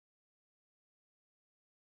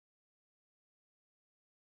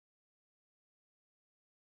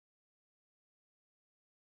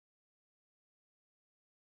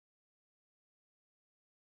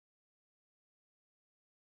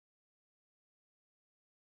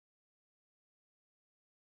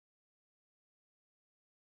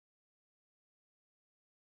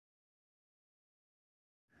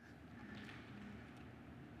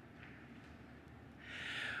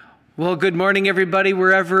Well, good morning, everybody,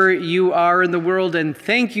 wherever you are in the world, and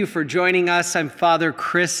thank you for joining us. I'm Father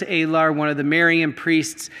Chris Alar, one of the Marian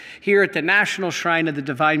priests here at the National Shrine of the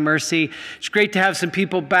Divine Mercy. It's great to have some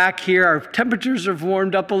people back here. Our temperatures have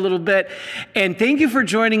warmed up a little bit, and thank you for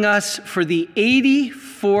joining us for the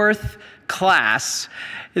 84th class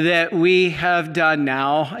that we have done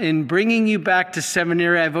now in bringing you back to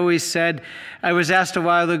seminary. I've always said, I was asked a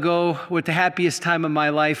while ago what the happiest time of my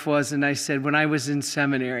life was, and I said, when I was in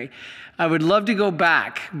seminary. I would love to go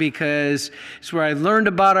back because it's where I learned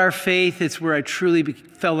about our faith. It's where I truly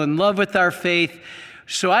fell in love with our faith.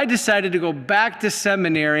 So I decided to go back to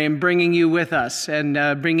seminary and bringing you with us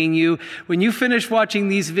and bringing you, when you finish watching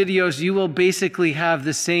these videos, you will basically have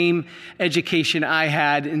the same education I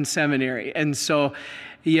had in seminary. And so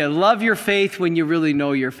you love your faith when you really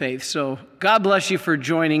know your faith. So God bless you for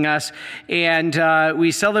joining us. And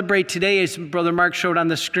we celebrate today, as Brother Mark showed on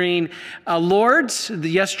the screen, Lourdes.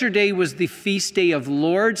 Yesterday was the feast day of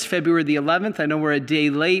Lourdes, February the 11th. I know we're a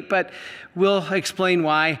day late, but we'll explain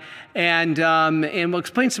why. And we'll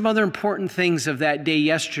explain some other important things of that day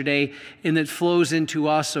yesterday and that flows into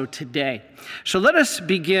also today. So let us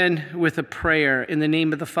begin with a prayer in the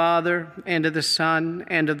name of the Father, and of the Son,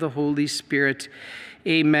 and of the Holy Spirit.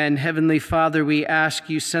 Amen. Heavenly Father, we ask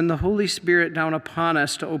you, send the Holy Spirit down upon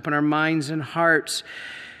us to open our minds and hearts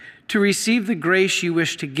to receive the grace you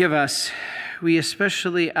wish to give us. We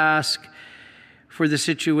especially ask for the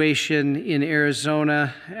situation in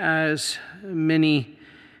Arizona, as many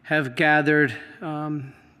have gathered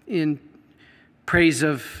in praise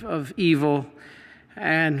of evil.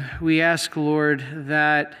 And we ask, Lord,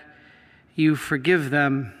 that you forgive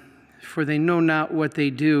them, for they know not what they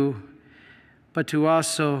do, but to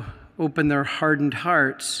also open their hardened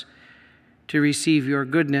hearts to receive your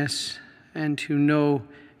goodness and to know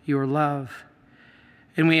your love.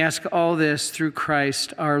 And we ask all this through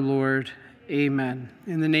Christ our Lord. Amen.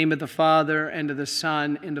 In the name of the Father, and of the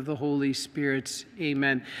Son, and of the Holy Spirit.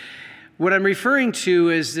 Amen. What I'm referring to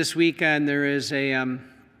is this weekend there is a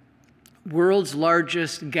world's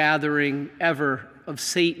largest gathering ever of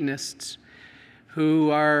Satanists who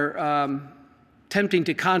are attempting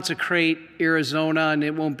to consecrate Arizona, and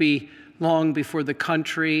it won't be long before the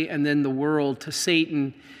country and then the world to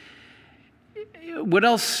Satan. What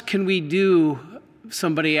else can we do?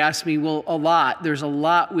 Somebody asked me, well, a lot. There's a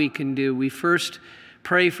lot we can do. We first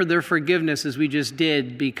pray for their forgiveness, as we just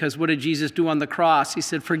did, because what did Jesus do on the cross? He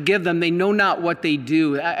said, forgive them. They know not what they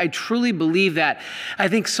do. I truly believe that. I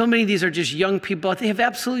think so many of these are just young people. They have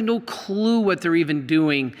absolutely no clue what they're even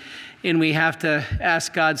doing, and we have to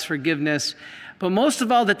ask God's forgiveness. But most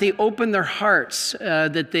of all, that they open their hearts,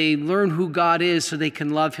 that they learn who God is so they can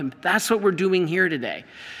love him. That's what we're doing here today.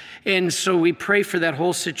 And so we pray for that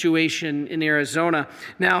whole situation in Arizona.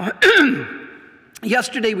 Now,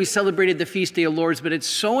 yesterday we celebrated the Feast Day of Lourdes, but it's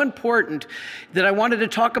so important that I wanted to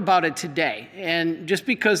talk about it today. And just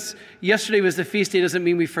because yesterday was the feast day doesn't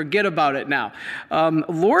mean we forget about it now.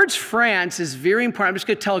 Lourdes, France is very important. I'm just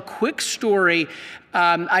going to tell a quick story.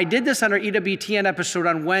 I did this on our EWTN episode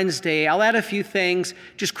on Wednesday. I'll add a few things,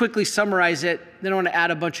 just quickly summarize it. Then I want to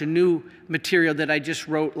add a bunch of new material that I just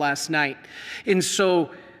wrote last night. And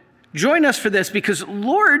so join us for this, because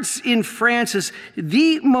Lourdes in France is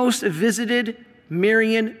the most visited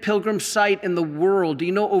Marian pilgrim site in the world. Do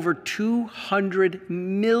you know over 200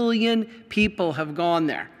 million people have gone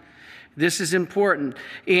there? This is important.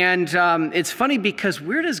 And it's funny because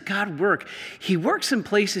where does God work? He works in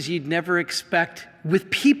places you'd never expect, with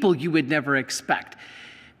people you would never expect.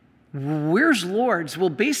 Where's Lourdes? Well,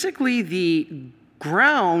 basically the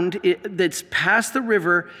ground that's past the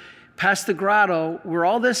river, past the grotto, where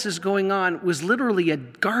all this is going on, was literally a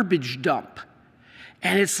garbage dump.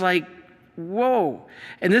 And it's like, whoa.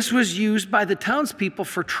 And this was used by the townspeople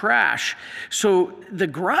for trash. So the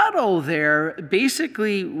grotto there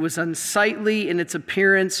basically was unsightly in its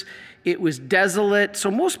appearance. It was desolate.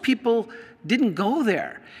 So most people didn't go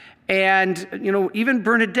there. And, you know, even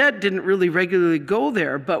Bernadette didn't really regularly go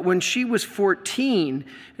there. But when she was 14,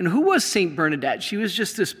 and who was St. Bernadette? She was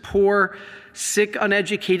just this poor, sick,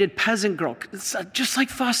 uneducated peasant girl, just like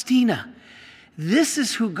Faustina. This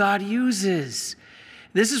is who God uses.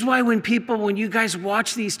 This is why when you guys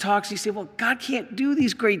watch these talks, you say, well, God can't do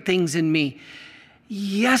these great things in me.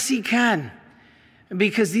 Yes, he can.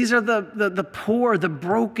 Because these are the poor, the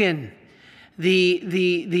broken,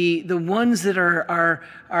 the ones that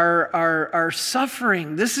are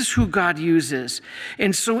suffering. This is who God uses.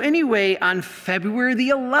 And so anyway, on February the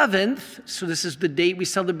 11th, so this is the date we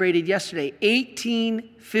celebrated yesterday,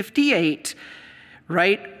 1858,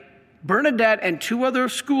 right? Bernadette and 2 other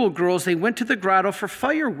schoolgirls, they went to the grotto for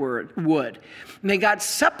firewood. And they got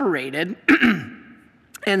separated,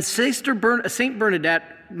 and Saint Bernadette,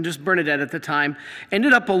 just Bernadette at the time,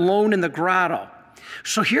 ended up alone in the grotto.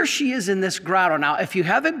 So here she is in this grotto. Now, if you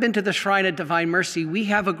haven't been to the Shrine of Divine Mercy, we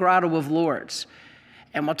have a grotto of Lourdes.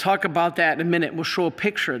 And we'll talk about that in a minute. We'll show a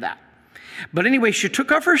picture of that. But anyway, she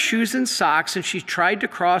took off her shoes and socks, and she tried to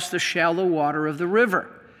cross the shallow water of the river.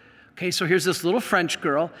 Okay, so here's this little French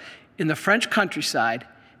girl in the French countryside,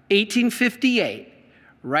 1858,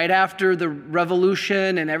 right after the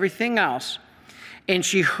revolution and everything else. And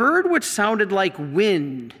she heard what sounded like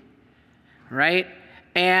wind, right?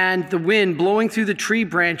 And the wind blowing through the tree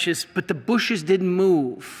branches, but the bushes didn't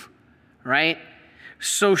move, right?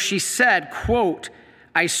 So she said, quote,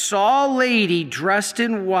 "I saw a lady dressed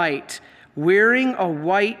in white, wearing a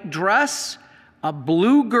white dress, a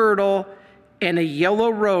blue girdle, and a yellow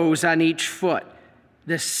rose on each foot,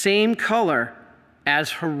 the same color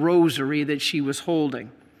as her rosary that she was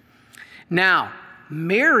holding." Now,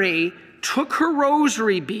 Mary took her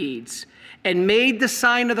rosary beads and made the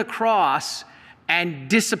sign of the cross and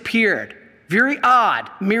disappeared. Very odd.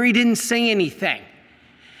 Mary didn't say anything.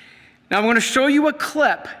 Now, I'm going to show you a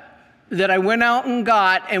clip that I went out and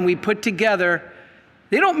got and we put together.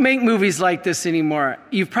 They don't make movies like this anymore.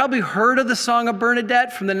 You've probably heard of the Song of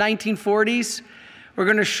Bernadette from the 1940s. We're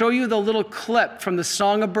going to show you the little clip from the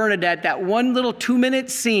Song of Bernadette, that one little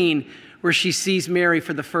 2-minute scene where she sees Mary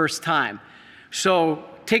for the first time. So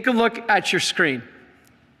take a look at your screen.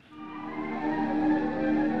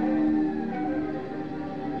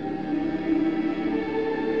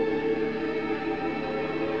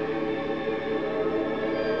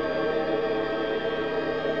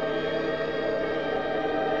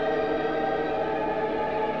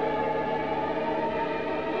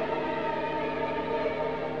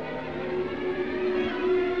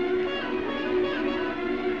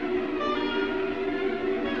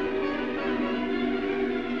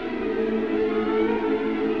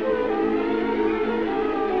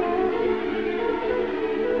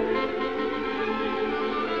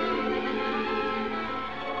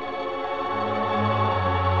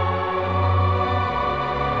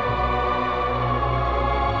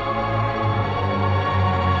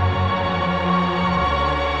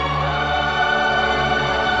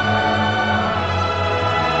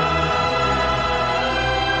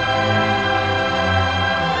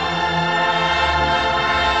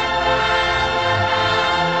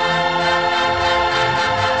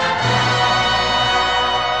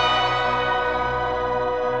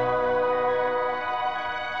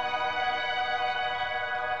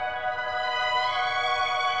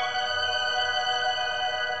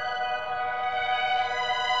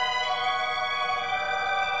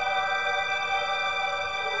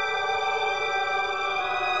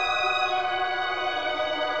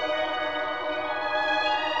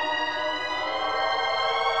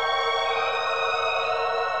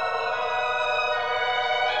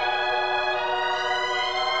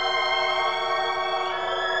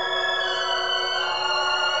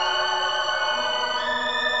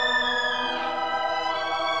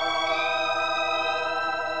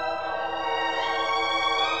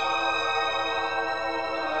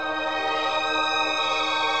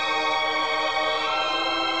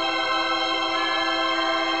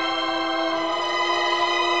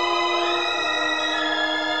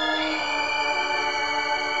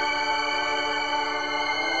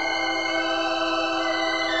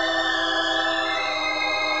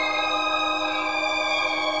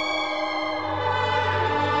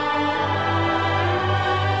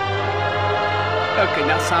 Okay,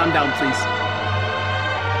 now sound down, please.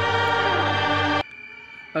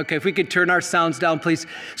 Okay, if we could turn our sounds down, please.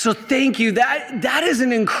 So thank you. That is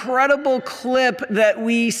an incredible clip that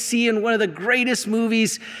we see in one of the greatest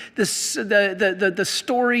movies, the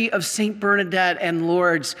story of Saint Bernadette and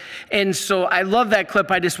Lourdes. And so I love that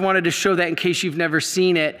clip. I just wanted to show that in case you've never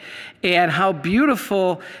seen it, and how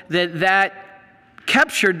beautiful that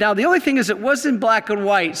captured. Now, the only thing is it was in black and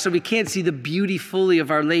white, so we can't see the beauty fully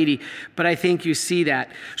of Our Lady, but I think you see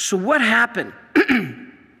that. So what happened?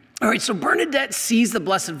 All right, so Bernadette sees the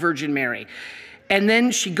Blessed Virgin Mary, and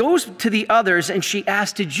then she goes to the others and she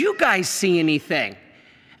asks, "Did you guys see anything?"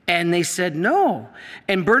 And they said no.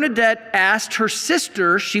 And Bernadette asked her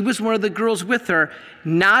sister, she was one of the girls with her,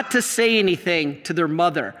 not to say anything to their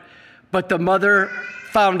mother. But the mother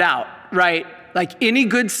found out, right? Like any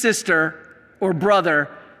good sister or brother,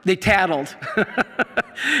 they tattled.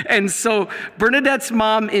 And so Bernadette's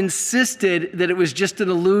mom insisted that it was just an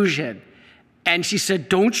illusion. And she said,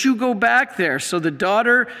 "Don't you go back there." So the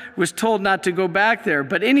daughter was told not to go back there.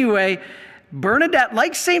 But anyway, Bernadette,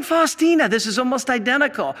 like St. Faustina, this is almost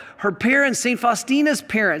identical. Her parents, St. Faustina's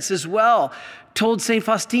parents as well, told St.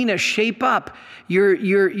 Faustina, shape up.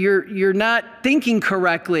 You're not thinking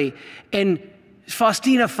correctly. And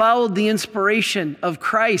Faustina followed the inspiration of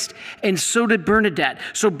Christ, and so did Bernadette.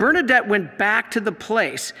 So Bernadette went back to the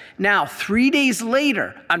place. Now, 3 days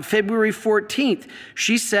later, on February 14th,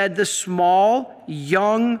 she said the small,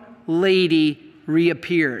 young lady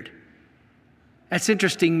reappeared. That's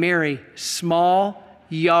interesting, Mary. Small,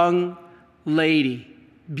 young lady.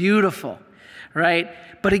 Beautiful, right?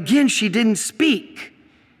 But again, she didn't speak.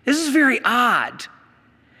 This is very odd.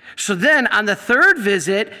 So then on the third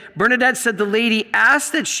visit, Bernadette said the lady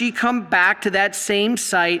asked that she come back to that same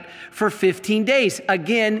site for 15 days.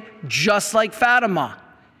 Again, just like Fatima.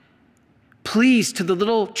 Please, to the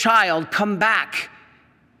little child, come back.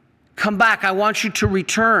 Come back. I want you to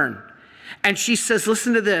return. And she says,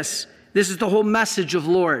 listen to this. This is the whole message of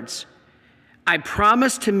Lourdes. I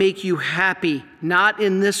promise to make you happy, not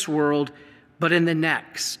in this world, but in the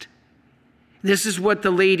next. This is what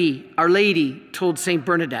Our Lady told St.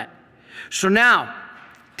 Bernadette. So now,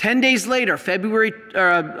 10 days later,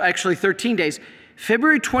 actually 13 days,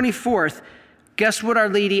 February 24th, guess what Our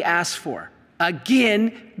Lady asked for?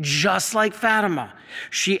 Again, just like Fatima.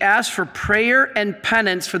 She asked for prayer and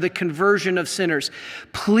penance for the conversion of sinners.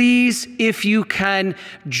 Please, if you can,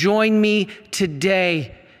 join me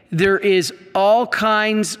today. There is all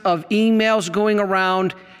kinds of emails going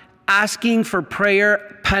around asking for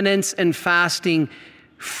prayer, penance, and fasting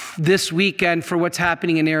this weekend for what's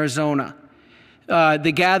happening in Arizona.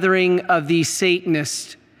 The gathering of these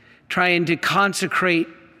Satanists trying to consecrate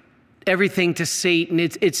everything to Satan.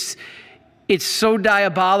 It's so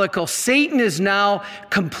diabolical. Satan is now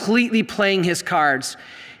completely playing his cards.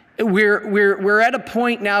 We're at a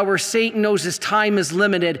point now where Satan knows his time is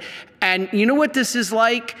limited. And you know what this is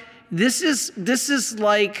like? This is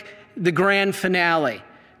like the grand finale.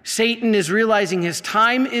 Satan is realizing his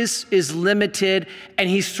time is limited, and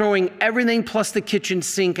he's throwing everything plus the kitchen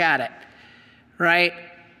sink at it, right?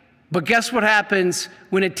 But guess what happens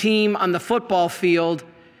when a team on the football field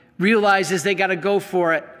realizes they got to go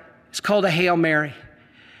for it? It's called a Hail Mary.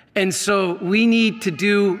 And so we need to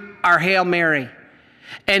do our Hail Mary.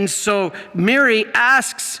 And so Mary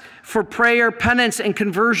asks for prayer, penance, and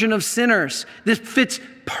conversion of sinners. This fits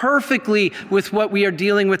perfectly with what we are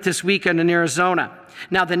dealing with this weekend in Arizona.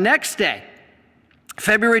 Now, the next day,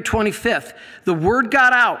 February 25th, the word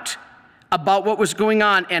got out about what was going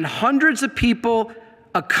on, and hundreds of people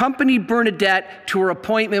accompanied Bernadette to her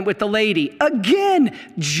appointment with the lady. Again,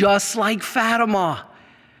 just like Fatima.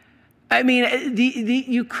 I mean,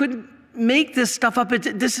 you couldn't make this stuff up.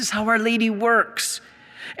 This is how Our Lady works.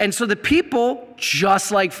 And so the people,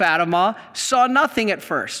 just like Fatima, saw nothing at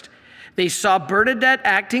first. They saw Bernadette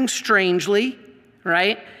acting strangely,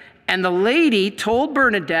 right? And the lady told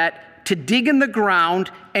Bernadette to dig in the ground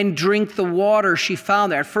and drink the water she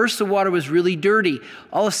found there. At first, the water was really dirty.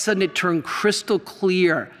 All of a sudden, it turned crystal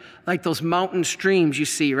clear, like those mountain streams you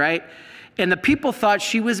see, right? And the people thought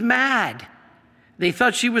she was mad. They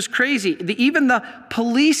thought she was crazy. Even the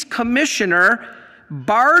police commissioner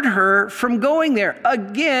barred her from going there.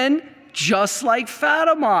 Again, just like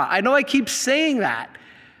Fatima. I know I keep saying that,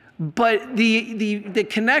 but the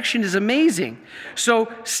connection is amazing.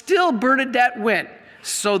 So still Bernadette went.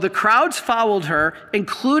 So the crowds followed her,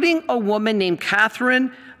 including a woman named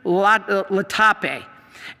Catherine Latape.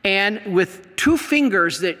 And with 2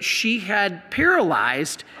 fingers that she had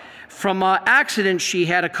paralyzed from an accident she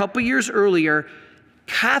had a couple years earlier,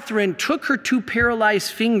 Catherine took her 2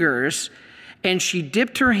 paralyzed fingers and she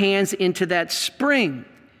dipped her hands into that spring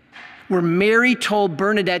where Mary told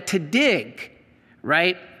Bernadette to dig,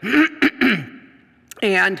 right?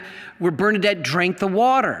 And where Bernadette drank the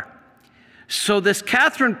water. So this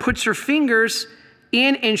Catherine puts her fingers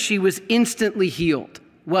in and she was instantly healed.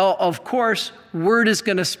 Well, of course, word is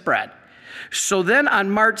going to spread. So then on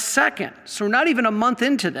March 2nd, so we're not even a month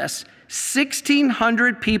into this,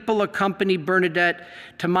 1,600 people accompanied Bernadette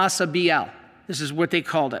to Masa Biel. This is what they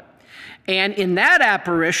called it. And in that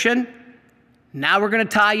apparition, now we're going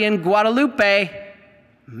to tie in Guadalupe.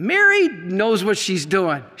 Mary knows what she's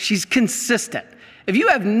doing. She's consistent. If you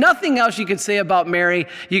have nothing else you can say about Mary,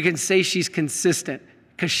 you can say she's consistent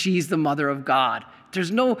because she's the mother of God.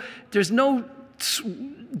 There's no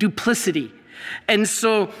duplicity. And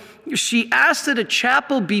so she asked that a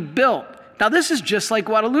chapel be built. Now, this is just like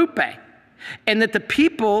Guadalupe, and that the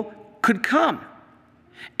people could come.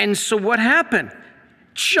 And so what happened?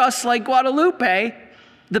 Just like Guadalupe,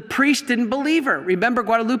 the priest didn't believe her. Remember,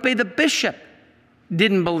 Guadalupe, the bishop,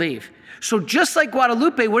 didn't believe. So just like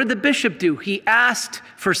Guadalupe, what did the bishop do? He asked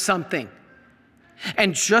for something.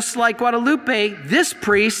 And just like Guadalupe, this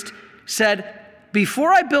priest said,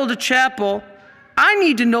 before I build a chapel, I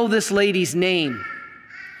need to know this lady's name.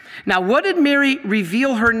 Now, what did Mary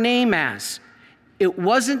reveal her name as? It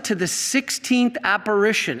wasn't to the 16th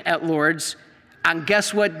apparition at Lourdes on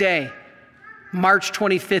guess what day? March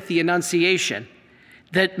 25th, the Annunciation,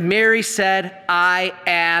 that Mary said, I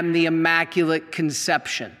am the Immaculate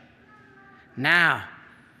Conception. Now,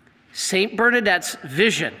 St. Bernadette's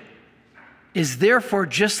vision is therefore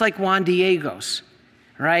just like Juan Diego's,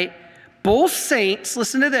 right? Both saints,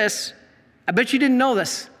 listen to this, I bet you didn't know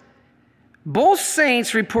this. Both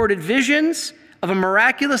saints reported visions of a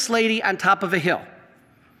miraculous lady on top of a hill.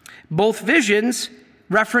 Both visions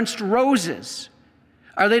referenced roses.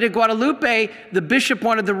 Our Lady of Guadalupe, the bishop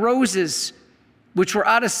wanted the roses, which were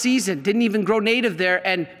out of season, didn't even grow native there,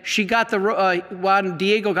 and she got Juan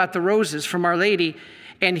Diego got the roses from Our Lady.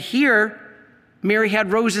 And here, Mary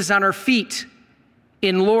had roses on her feet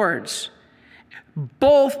in Lourdes.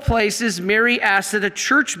 Both places, Mary asked that a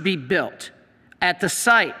church be built at the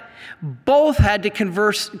site. Both had to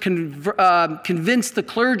convince the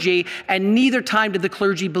clergy, and neither time did the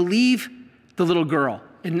clergy believe the little girl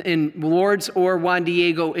in Lourdes or Juan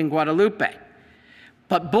Diego in Guadalupe.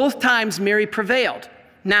 But both times Mary prevailed.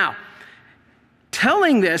 Now,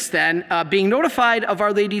 telling this then, being notified of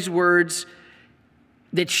Our Lady's words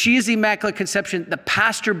that she is the Immaculate Conception, the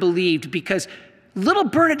pastor believed because little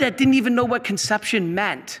Bernadette didn't even know what conception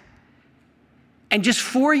meant. And just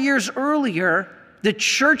 4 years earlier, the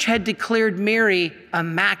church had declared Mary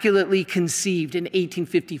immaculately conceived in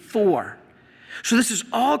 1854. So this is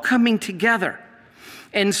all coming together.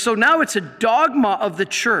 And so now it's a dogma of the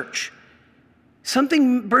church.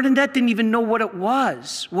 Something Bernadette didn't even know what it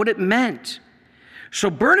was, what it meant. So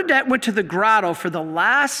Bernadette went to the grotto for the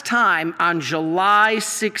last time on July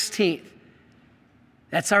 16th.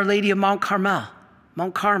 That's Our Lady of Mount Carmel,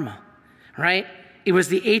 right? It was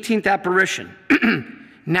the 18th apparition.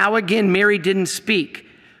 Now again, Mary didn't speak,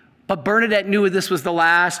 but Bernadette knew this was the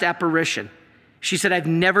last apparition. She said, I've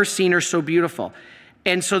never seen her so beautiful.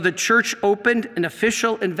 And so the church opened an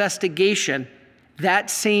official investigation that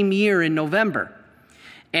same year in November.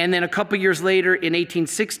 And then a couple years later, in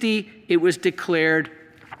 1860, it was declared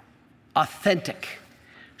authentic.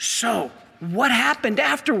 So what happened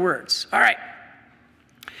afterwards? All right.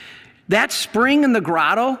 That spring in the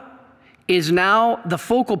grotto is now the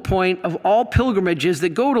focal point of all pilgrimages that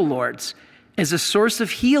go to Lourdes as a source of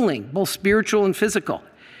healing, both spiritual and physical.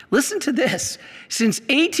 Listen to this. Since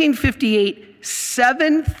 1858,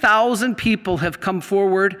 7,000 people have come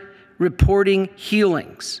forward reporting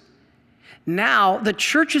healings. Now, the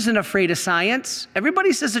church isn't afraid of science.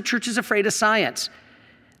 Everybody says the church is afraid of science.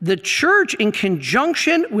 The church, in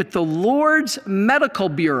conjunction with the Lourdes Medical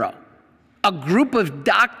Bureau, a group of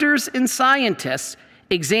doctors and scientists,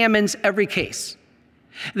 examines every case.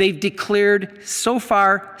 They've declared so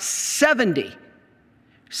far 70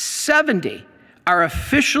 are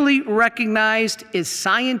officially recognized as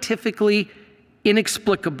scientifically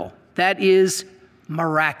inexplicable. That is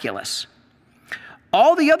miraculous.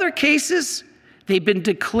 All the other cases, they've been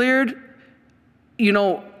declared,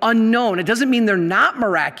 unknown. It doesn't mean they're not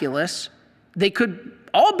miraculous. They could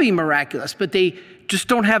all be miraculous, but they just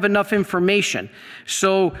don't have enough information.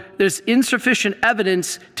 So there's insufficient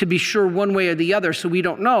evidence to be sure one way or the other, so we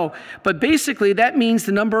don't know. But basically, that means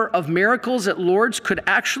the number of miracles at Lourdes could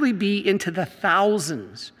actually be into the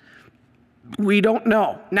thousands. We don't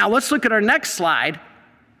know. Now let's look at our next slide.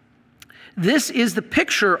 This is the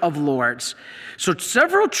picture of Lourdes. So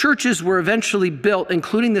several churches were eventually built,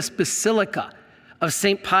 including this basilica of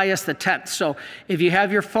St. Pius X. So if you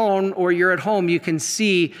have your phone or you're at home, you can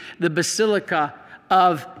see the basilica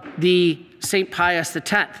of the St. Pius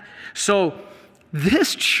X. So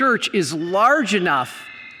this church is large enough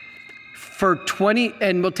for 20,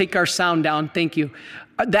 and we'll take our sound down, thank you.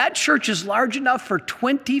 That church is large enough for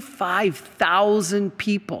 25,000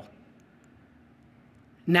 people.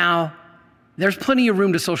 Now, there's plenty of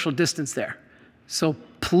room to social distance there. So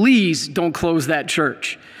please don't close that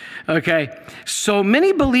church, okay? So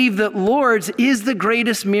many believe that Lourdes is the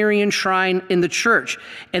greatest Marian shrine in the church,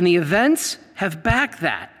 and the events have backed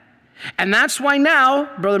that. And that's why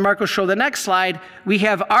now, Brother Marco, show the next slide, we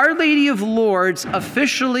have Our Lady of Lourdes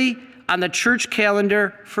officially on the church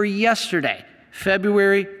calendar for yesterday,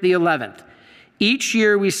 February the 11th. Each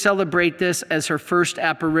year we celebrate this as her first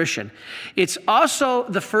apparition. It's also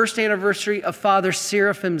the first anniversary of Father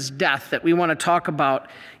Seraphim's death that we want to talk about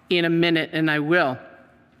in a minute, and I will.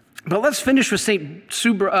 But let's finish with St.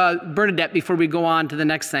 Bernadette before we go on to the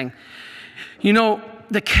next thing.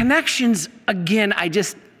 The connections, again, I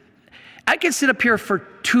I could sit up here for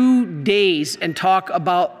 2 days and talk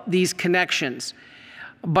about these connections,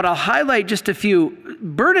 but I'll highlight just a few.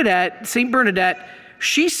 Bernadette, St. Bernadette,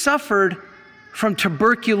 she suffered from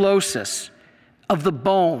tuberculosis of the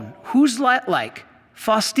bone. Who's that like?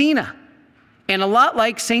 Faustina, and a lot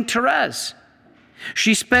like St. Therese.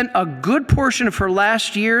 She spent a good portion of her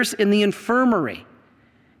last years in the infirmary,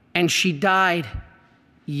 and she died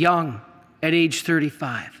young at age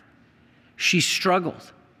 35. She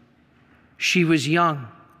struggled. She was young.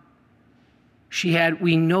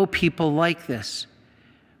 We know people like this.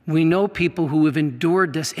 We know people who have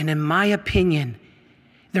endured this, and in my opinion,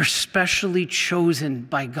 they're specially chosen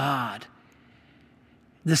by God.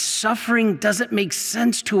 The suffering doesn't make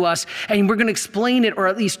sense to us, and we're going to explain it, or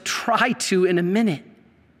at least try to, in a minute.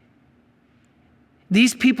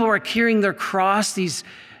 These people are carrying their cross, these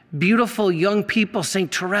beautiful young people,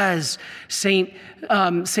 St. Therese, St.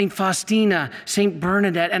 Faustina, St.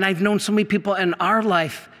 Bernadette, and I've known so many people in our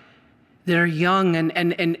life that are young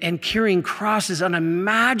and carrying crosses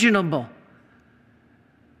unimaginable.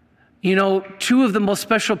 You know, two of the most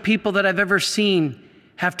special people that I've ever seen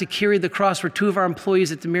have to carry the cross were two of our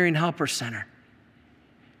employees at the Marian Helper Center.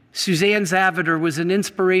 Suzanne Zaviter was an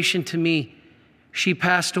inspiration to me. She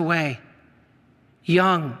passed away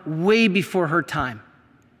young, way before her time.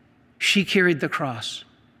 She carried the cross.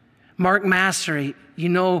 Mark Massery, you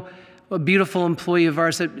know, a beautiful employee of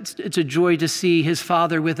ours. It's a joy to see his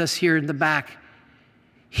father with us here in the back.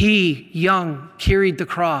 He, young, carried the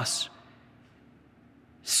cross.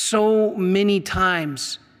 So many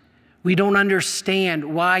times we don't understand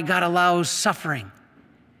why God allows suffering.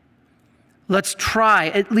 Let's try,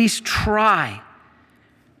 at least try,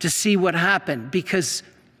 to see what happened, because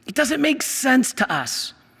it doesn't make sense to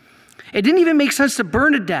us. It didn't even make sense to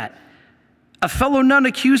Bernadette. A fellow nun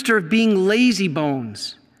accused her of being lazy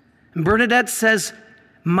bones. And Bernadette says,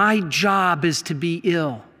 "My job is to be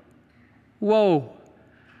ill." Whoa.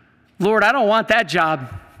 Lord, I don't want that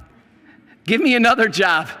job. Give me another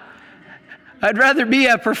job. I'd rather be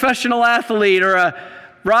a professional athlete or a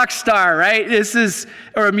rock star, right?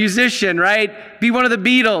 Or a musician, right? Be one of the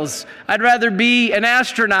Beatles. I'd rather be an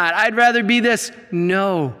astronaut. I'd rather be this.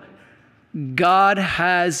 No. God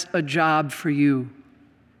has a job for you.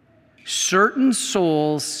 Certain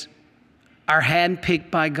souls are handpicked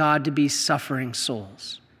by God to be suffering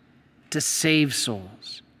souls, to save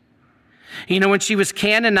souls. You know, when she was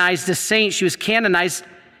canonized a saint, she was canonized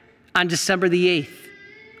on December the 8th.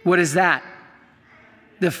 What is that?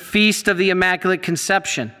 The Feast of the Immaculate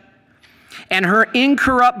Conception. And her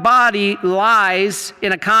incorrupt body lies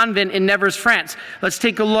in a convent in Nevers, France. Let's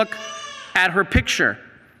take a look at her picture.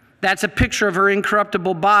 That's a picture of her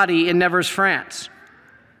incorruptible body in Nevers, France.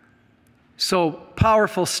 So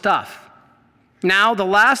powerful stuff. Now, the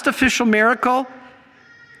last official miracle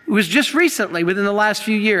was just recently, within the last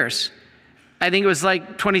few years. I think it was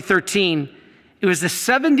like 2013. It was the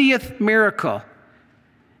 70th miracle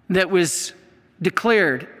that was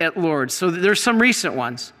declared at Lourdes. So there's some recent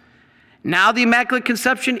ones. Now the Immaculate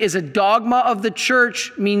Conception is a dogma of the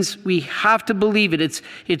church, means we have to believe it.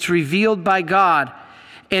 It's revealed by God.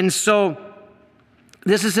 And so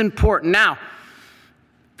this is important. Now,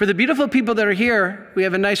 for the beautiful people that are here, we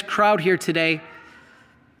have a nice crowd here today.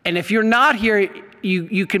 And if you're not here,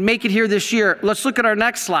 you can make it here this year. Let's look at our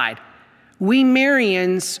next slide. We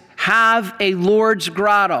Marians have a Lourdes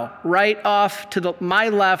grotto right off to my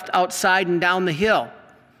left outside and down the hill.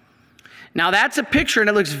 Now that's a picture, and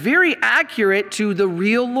it looks very accurate to the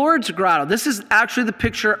real Lourdes grotto. This is actually the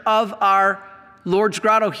picture of our Lourdes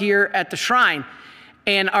grotto here at the shrine.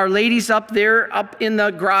 And Our Lady's up there, up in the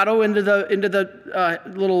grotto, into the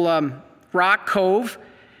little rock cove.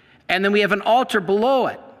 And then we have an altar below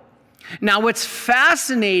it. Now, what's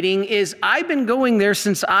fascinating is I've been going there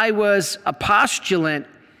since I was a postulant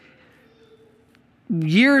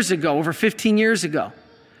years ago, over 15 years ago,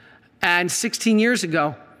 and 16 years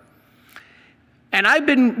ago. And I've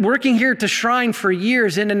been working here at the shrine for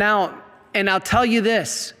years, in and out. And I'll tell you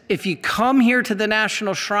this, if you come here to the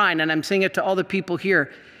National Shrine, and I'm saying it to all the people here,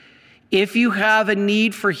 if you have a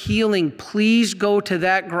need for healing, please go to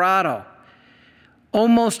that grotto.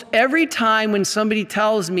 Almost every time when somebody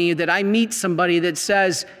tells me that I meet somebody that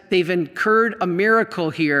says they've incurred a miracle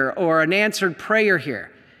here or an answered prayer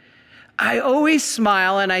here, I always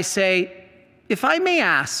smile and I say, if I may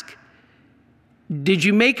ask, did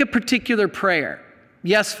you make a particular prayer?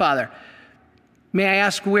 Yes, Father. May I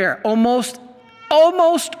ask where? Almost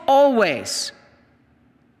always,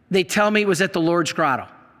 they tell me it was at the Lourdes grotto.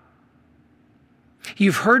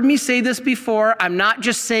 You've heard me say this before. I'm not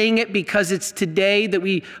just saying it because it's today that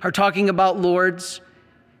we are talking about Lourdes.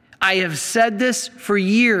 I have said this for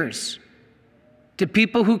years. to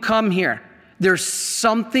people who come here, there's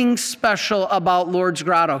something special about Lourdes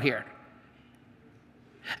Grotto here.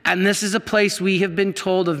 And this is a place we have been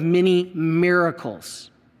told of many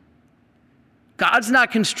miracles. God's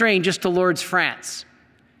not constrained just to Lourdes, France.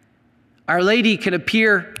 Our Lady can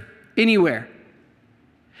appear anywhere.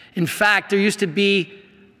 In fact, there used to be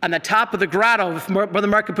on the top of the grotto, if Brother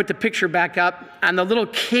Mark could put the picture back up, on the little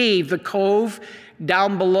cave, the cove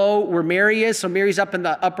down below where Mary is. So Mary's up in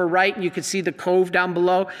the upper right, and you can see the cove down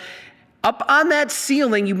below. Up on that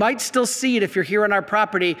ceiling, you might still see it if you're here on our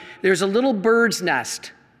property, there's a little bird's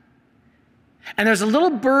nest. And there's a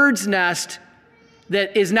little bird's nest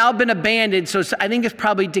that has now been abandoned, so I think it's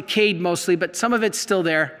probably decayed mostly, but some of it's still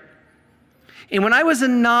there. And when I was a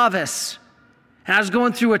novice, and I was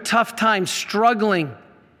going through a tough time, struggling,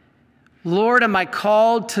 Lord, am I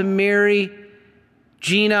called to marry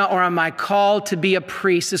Gina, or am I called to be a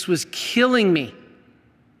priest? This was killing me.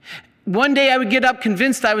 One day I would get up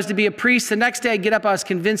convinced I was to be a priest. The next day I'd get up, I was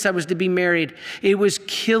convinced I was to be married. It was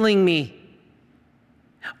killing me.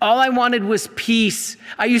 All I wanted was peace.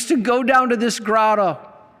 I used to go down to this grotto,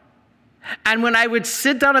 and when I would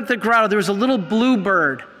sit down at the grotto, there was a little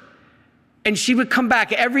bluebird, and she would come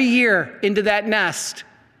back every year into that nest,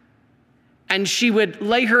 and she would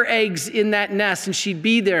lay her eggs in that nest, and she'd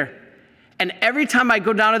be there. And every time I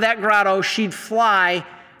go down to that grotto, she'd fly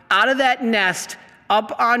out of that nest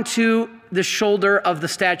up onto the shoulder of the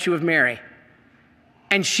statue of Mary,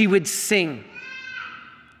 and she would sing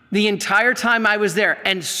the entire time I was there.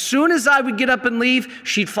 And as soon as I would get up and leave,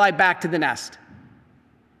 she'd fly back to the nest.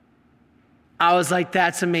 I was like,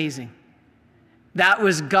 that's amazing. That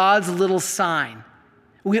was God's little sign.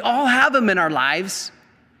 We all have them in our lives.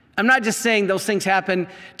 I'm not just saying those things happen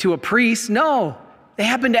to a priest. No, they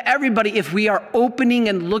happen to everybody if we are opening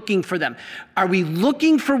and looking for them. Are we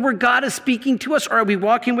looking for where God is speaking to us, or are we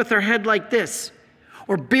walking with our head like this,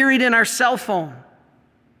 or buried in our cell phone?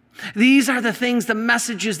 These are the things, the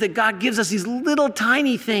messages that God gives us, these little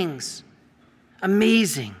tiny things.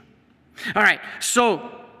 Amazing. All right,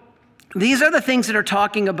 so these are the things that are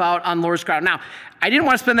talking about on Lourdes Grotto. Now, I didn't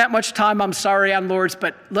want to spend that much time, I'm sorry, on Lourdes,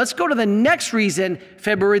 but let's go to the next reason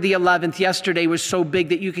February the 11th, yesterday, was so big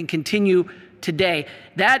that you can continue today.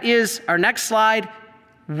 That is our next slide,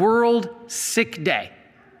 World Sick Day.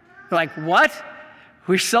 You're like, what?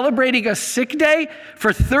 We're celebrating a sick day?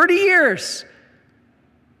 For 30 years.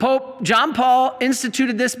 Pope John Paul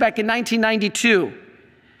instituted this back in 1992.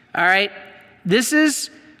 All right, this is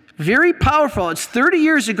very powerful. It's 30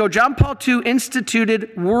 years ago, John Paul II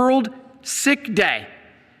instituted World Sick Day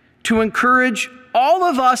to encourage all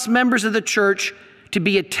of us members of the church to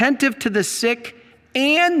be attentive to the sick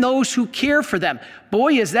and those who care for them.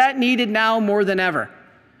 Boy, is that needed now more than ever.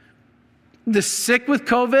 The sick with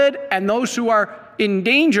COVID and those who are in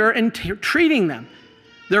danger and treating them.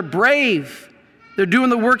 They're brave. They're doing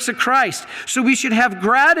the works of Christ. So we should have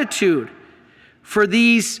gratitude for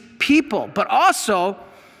these people. But also,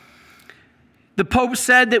 the Pope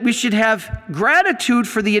said that we should have gratitude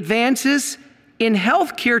for the advances in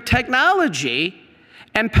healthcare technology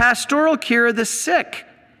and pastoral care of the sick,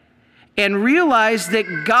 and realize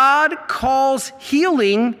that God calls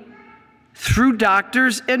healing through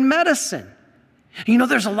doctors and medicine. You know,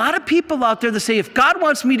 there's a lot of people out there that say, if God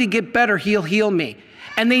wants me to get better, he'll heal me.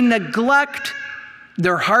 And they neglect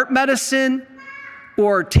their heart medicine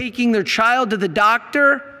or taking their child to the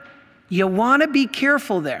doctor. You want to be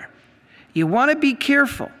careful there. You want to be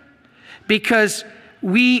careful, because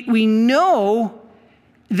we know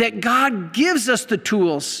that God gives us the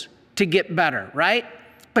tools to get better, right?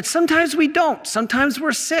 But sometimes we don't. Sometimes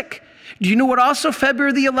we're sick. Do you know what also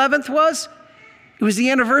February the 11th was? It was the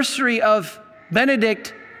anniversary of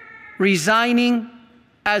Benedict resigning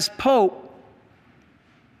as Pope,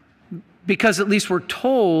 because at least we're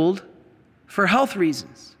told for health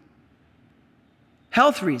reasons.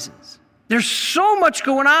 Health reasons. There's so much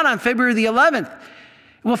going on February the 11th.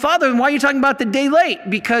 Well, Father, why are you talking about the day late?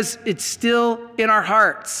 Because it's still in our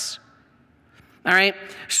hearts. All right?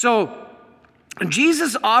 So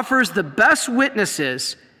Jesus offers the best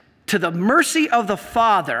witnesses to the mercy of the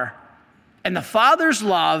Father and the Father's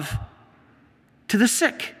love to the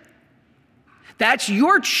sick. That's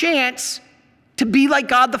your chance to be like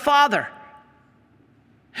God the Father.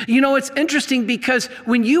 You know, it's interesting because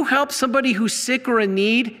when you help somebody who's sick or in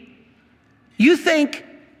need, you think,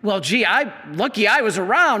 well, gee, I'm lucky I was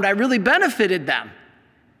around. I really benefited them.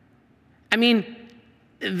 I mean,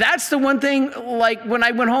 that's the one thing, like when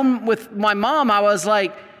I went home with my mom, I was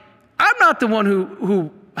like, I'm not the one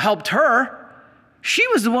who helped her. She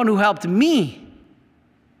was the one who helped me.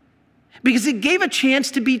 Because it gave a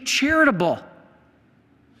chance to be charitable.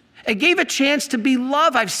 It gave a chance to be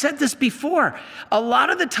loved. I've said this before. A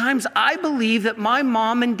lot of the times I believe that my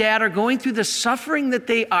mom and dad are going through the suffering that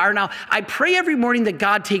they are. Now, I pray every morning that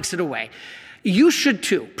God takes it away. You should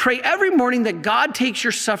too. Pray every morning that God takes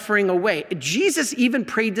your suffering away. Jesus even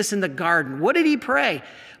prayed this in the garden. What did he pray?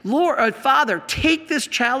 Lord, Father, take this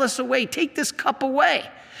chalice away. Take this cup away.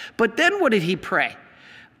 But then what did he pray?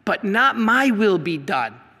 But not my will be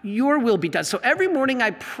done. Your will be done. So every morning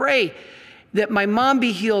I pray that my mom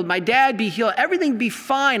be healed, my dad be healed, everything be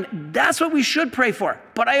fine. That's what we should pray for.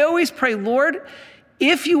 But I always pray, Lord,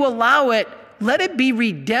 if you allow it, let it be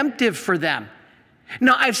redemptive for them.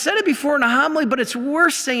 Now, I've said it before in a homily, but it's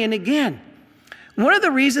worth saying again. One of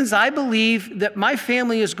the reasons I believe that my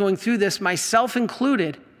family is going through this, myself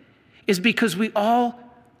included, is because we all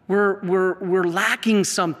were lacking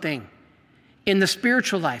something in the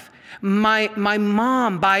spiritual life. My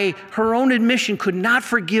mom, by her own admission, could not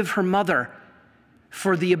forgive her mother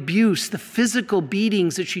for the abuse, the physical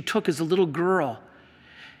beatings that she took as a little girl.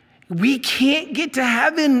 We can't get to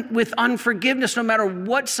heaven with unforgiveness no matter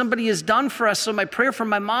what somebody has done for us. So my prayer for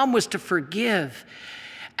my mom was to forgive.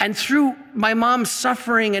 And through my mom's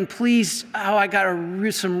suffering, and please, I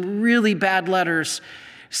got some really bad letters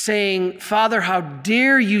saying, Father, how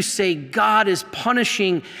dare you say God is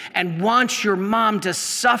punishing and wants your mom to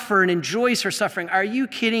suffer and enjoys her suffering. Are you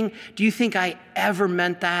kidding? Do you think I ever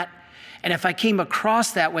meant that? And if I came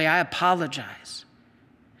across that way, I apologize.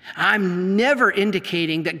 I'm never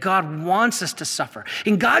indicating that God wants us to suffer.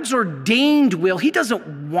 In God's ordained will, he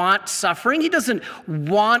doesn't want suffering. He doesn't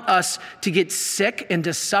want us to get sick and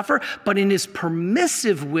to suffer, but in his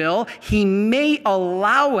permissive will, he may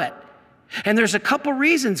allow it. And there's a couple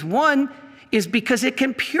reasons. One is because it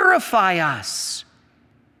can purify us.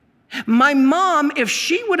 My mom, if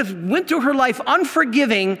she would have went through her life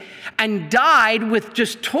unforgiving and died with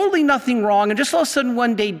just totally nothing wrong, and just all of a sudden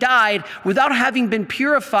one day died without having been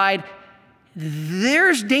purified,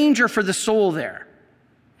 there's danger for the soul there.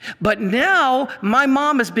 But now my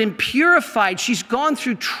mom has been purified. She's gone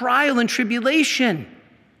through trial and tribulation.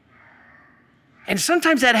 And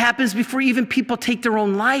sometimes that happens before even people take their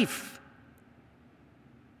own life.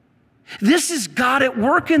 This is God at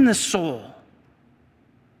work in the soul.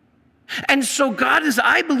 And so God is,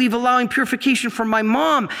 I believe, allowing purification for my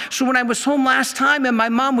mom. So when I was home last time and my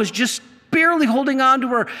mom was just barely holding on to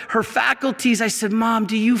her faculties, I said, Mom,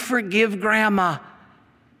 do you forgive Grandma?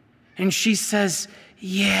 And she says,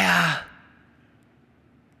 yeah.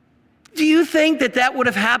 Do you think that that would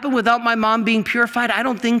have happened without my mom being purified? I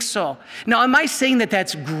don't think so. Now, am I saying that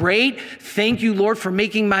that's great? Thank you, Lord, for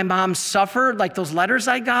making my mom suffer like those letters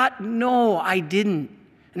I got? No, I didn't.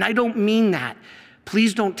 And I don't mean that.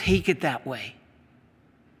 Please don't take it that way.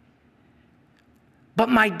 But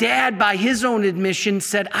my dad, by his own admission,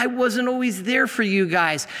 said, I wasn't always there for you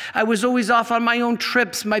guys. I was always off on my own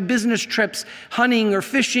trips, my business trips, hunting or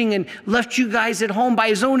fishing, and left you guys at home by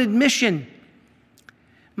his own admission.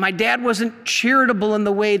 My dad wasn't charitable in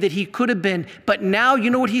the way that he could have been. But now, you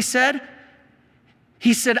know what he said?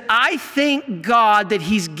 He said, I thank God that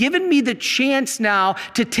he's given me the chance now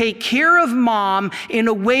to take care of Mom in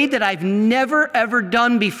a way that I've never, ever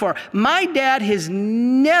done before. My dad has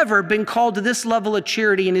never been called to this level of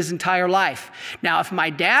charity in his entire life. Now, if my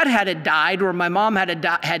dad had died or my mom had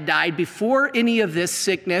died before any of this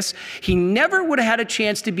sickness, he never would have had a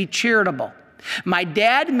chance to be charitable. My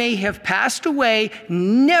dad may have passed away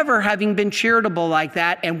never having been charitable like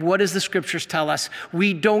that. And what does the scriptures tell us?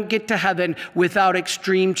 We don't get to heaven without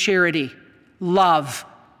extreme charity, love.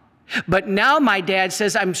 But now my dad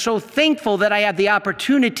says, I'm so thankful that I have the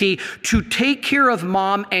opportunity to take care of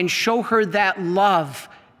Mom and show her that love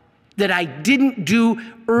that I didn't do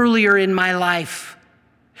earlier in my life.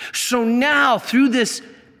 So now through this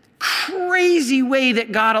crazy way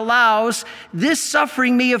that God allows, this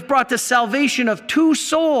suffering may have brought the salvation of two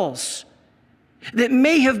souls that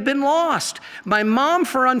may have been lost. My mom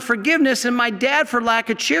for unforgiveness and my dad for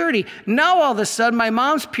lack of charity. Now all of a sudden my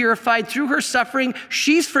mom's purified through her suffering.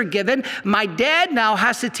 She's forgiven. My dad now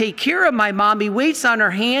has to take care of my mom. He waits on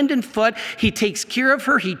her hand and foot. He takes care of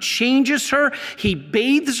her. He changes her. He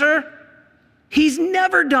bathes her. He's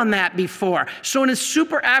never done that before. So in a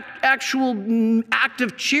actual act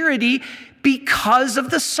of charity, because of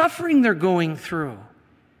the suffering they're going through.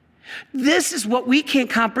 This is what we can't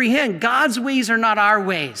comprehend. God's ways are not our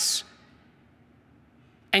ways.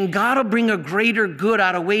 And God will bring a greater good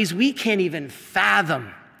out of ways we can't even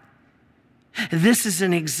fathom. This is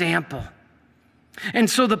an example. And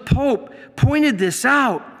so the Pope pointed this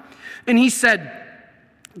out, and he said,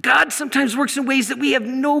 God sometimes works in ways that we have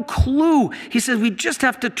no clue. He says we just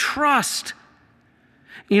have to trust.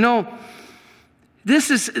 You know,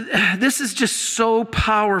 This is just so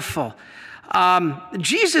powerful.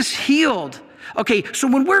 Jesus healed. Okay, so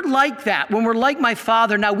when we're like that, when we're like my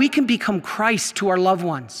Father, now we can become Christ to our loved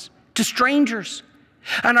ones, to strangers.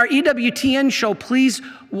 On our EWTN show, please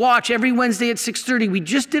watch every Wednesday at 6:30. We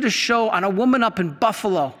just did a show on a woman up in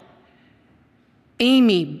Buffalo,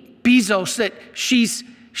 Amy Bezos, that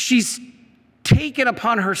she's taken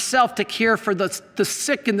upon herself to care for the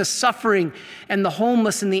sick and the suffering and the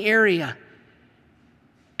homeless in the area.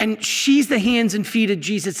 And she's the hands and feet of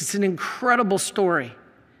Jesus. It's an incredible story.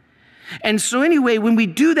 And so anyway, when we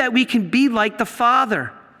do that, we can be like the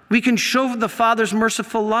Father. We can show the Father's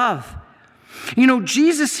merciful love. You know,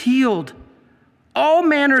 Jesus healed all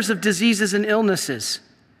manners of diseases and illnesses.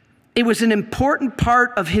 It was an important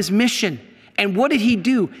part of his mission. And what did he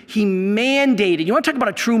do? He mandated. You want to talk about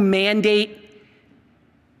a true mandate?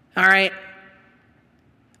 All right.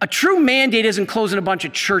 A true mandate isn't closing a bunch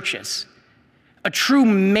of churches. A true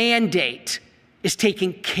mandate is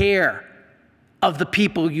taking care of the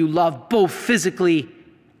people you love, both physically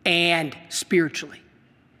and spiritually,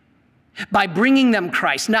 by bringing them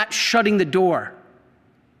Christ, not shutting the door.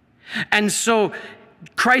 And so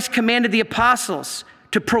Christ commanded the apostles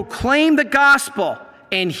to proclaim the gospel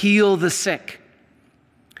and heal the sick.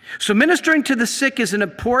 So ministering to the sick is an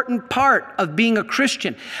important part of being a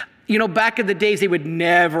Christian. You know, back in the days, they would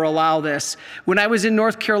never allow this. When I was in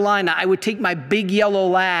North Carolina, I would take my big yellow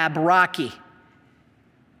lab, Rocky,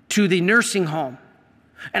 to the nursing home.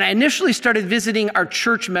 And I initially started visiting our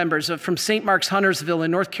church members from St. Mark's Huntersville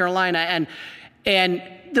in North Carolina. And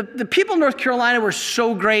the people in North Carolina were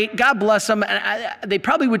so great. God bless them. And they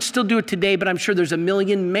probably would still do it today, but I'm sure there's a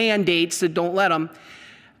million mandates that don't let them.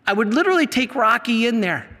 I would literally take Rocky in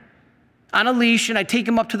there on a leash, and I'd take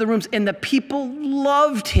him up to the rooms, and the people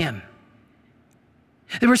loved him.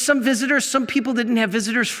 There were some visitors, some people didn't have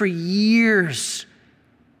visitors for years,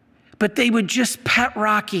 but they would just pet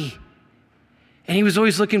Rocky. And he was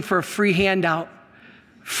always looking for a free handout,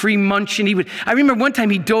 free munch. And I remember one time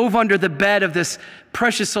he dove under the bed of this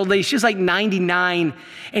precious old lady. She was like 99,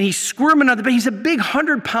 and he's squirming under the bed. He's a big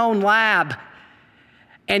 100-pound lab.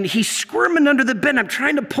 And he's squirming under the bed. And I'm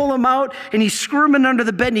trying to pull him out, and he's squirming under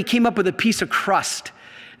the bed, and he came up with a piece of crust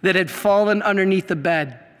that had fallen underneath the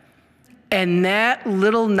bed. And that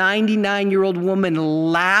little 99-year-old woman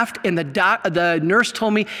laughed, and the nurse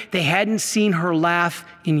told me they hadn't seen her laugh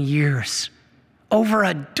in years over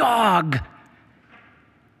a dog.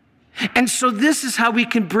 And so this is how we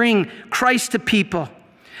can bring Christ to people,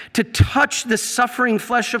 to touch the suffering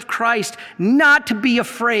flesh of Christ, not to be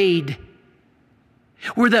afraid.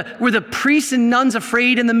 Were the priests and nuns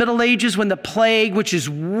afraid in the Middle Ages when the plague, which is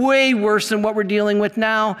way worse than what we're dealing with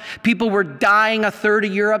now? People were dying. A third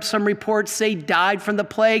of Europe, some reports say, died from the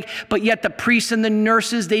plague. But yet the priests and the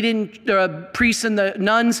nurses, priests and the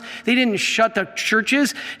nuns, they didn't shut the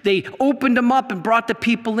churches. They opened them up and brought the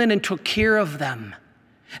people in and took care of them.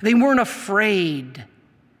 They weren't afraid.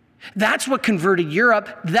 That's what converted Europe.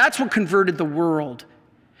 That's what converted the world.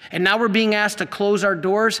 And now we're being asked to close our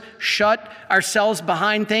doors, shut ourselves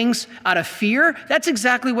behind things out of fear. That's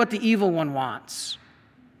exactly what the evil one wants.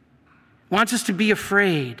 Wants us to be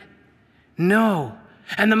afraid. No.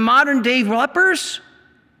 And the modern day lepers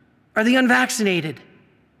are the unvaccinated.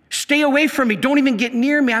 Stay away from me. Don't even get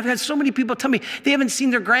near me. I've had so many people tell me they haven't seen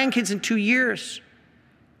their grandkids in 2 years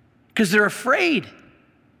because they're afraid.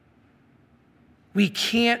 We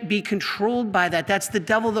can't be controlled by that. That's the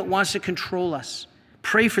devil that wants to control us.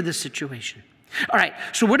 Pray for this situation. All right,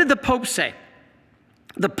 so what did the Pope say?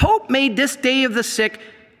 The Pope made this Day of the Sick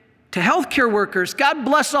to healthcare workers. God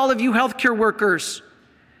bless all of you healthcare workers.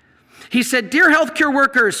 He said, "Dear healthcare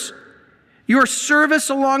workers, your service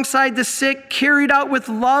alongside the sick, carried out with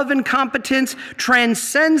love and competence,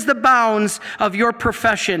 transcends the bounds of your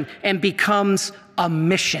profession and becomes a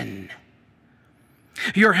mission.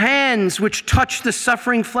 Your hands, which touch the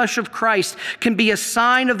suffering flesh of Christ, can be a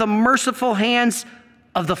sign of the merciful hands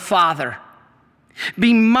of the Father.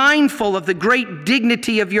 Be mindful of the great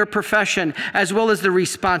dignity of your profession, as well as the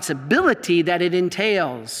responsibility that it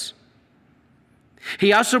entails."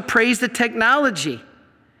 He also praised the technology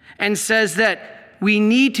and says that we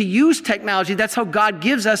need to use technology. That's how God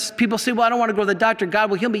gives us. People say, well, I don't want to go to the doctor. God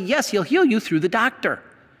will heal me. Yes, he'll heal you through the doctor,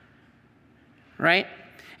 right?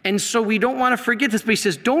 And so we don't want to forget this. But he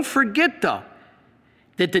says, don't forget, though,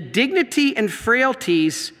 that the dignity and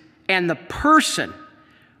frailties and the person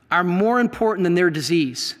are more important than their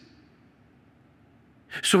disease.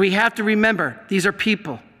 So we have to remember, these are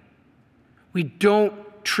people. We don't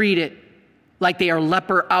treat it like they are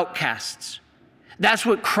leper outcasts. That's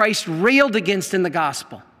what Christ railed against in the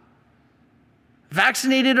gospel.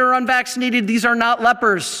 Vaccinated or unvaccinated, these are not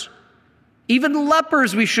lepers. Even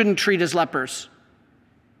lepers we shouldn't treat as lepers.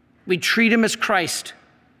 We treat them as Christ.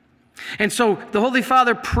 And so the Holy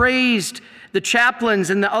Father praised the chaplains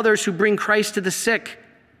and the others who bring Christ to the sick.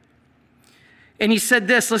 And he said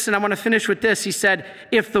this, listen, I want to finish with this. He said,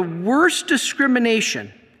 if the worst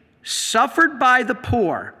discrimination suffered by the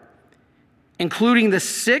poor, including the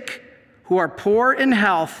sick who are poor in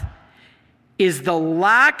health, is the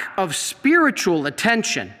lack of spiritual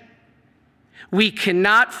attention, we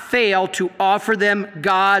cannot fail to offer them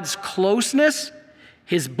God's closeness,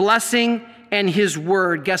 his blessing, and his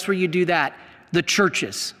word. Guess where you do that? The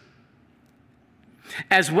churches.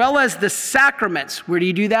 As well as the sacraments. Where do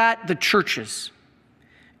you do that? The churches.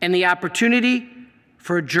 And the opportunity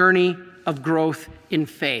for a journey of growth in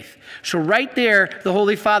faith. So right there, the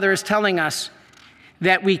Holy Father is telling us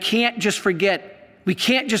that we can't just forget, we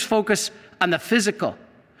can't just focus on the physical.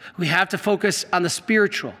 We have to focus on the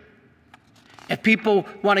spiritual. If people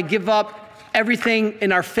want to give up everything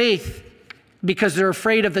in our faith because they're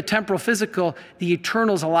afraid of the temporal physical, the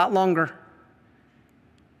eternal is a lot longer.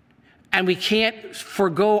 And we can't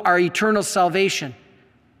forego our eternal salvation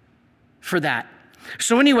for that.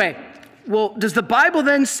 So anyway, well, does the Bible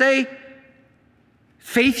then say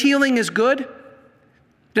faith healing is good?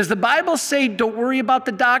 Does the Bible say don't worry about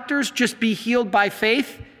the doctors, just be healed by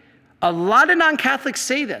faith? A lot of non-Catholics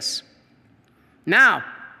say this. Now,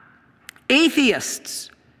 atheists,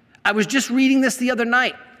 I was just reading this the other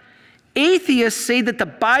night. Atheists say that the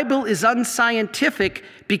Bible is unscientific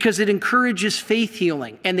because it encourages faith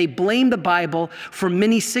healing, and they blame the Bible for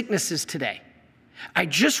many sicknesses today. I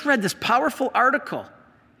just read this powerful article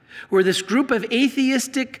where this group of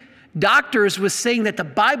atheistic doctors was saying that the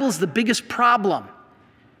Bible is the biggest problem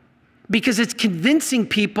because it's convincing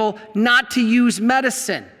people not to use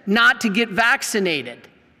medicine, not to get vaccinated.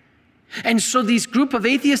 And so these group of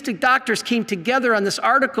atheistic doctors came together on this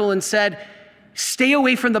article and said, stay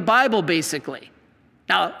away from the Bible, basically.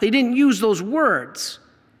 Now, they didn't use those words,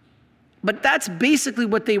 but that's basically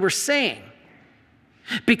what they were saying.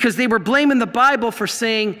 Because they were blaming the Bible for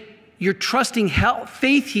saying, you're trusting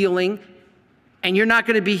faith healing, and you're not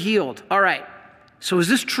going to be healed. All right, so is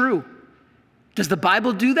this true? Does the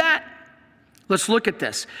Bible do that? Let's look at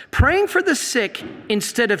this. Praying for the sick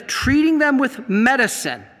instead of treating them with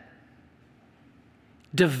medicine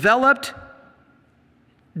developed,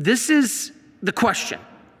 this is the question.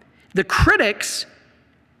 The critics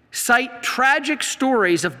cite tragic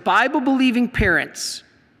stories of Bible-believing parents,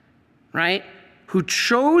 right, who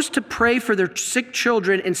chose to pray for their sick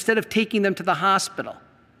children instead of taking them to the hospital,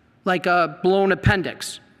 like a blown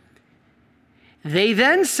appendix. They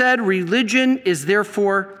then said religion is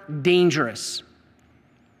therefore dangerous.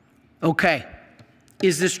 Okay,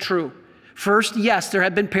 is this true? First, yes, there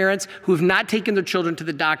have been parents who have not taken their children to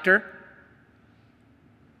the doctor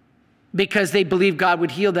because they believed God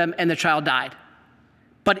would heal them and the child died.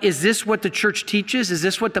 But is this what the church teaches? Is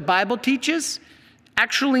this what the Bible teaches?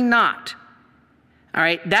 Actually not. All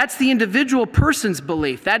right, that's the individual person's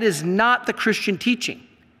belief. That is not the Christian teaching.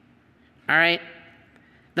 All right,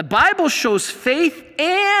 the Bible shows faith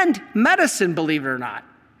and medicine, believe it or not.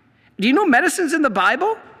 Do you know medicine's in the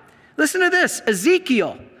Bible? Listen to this.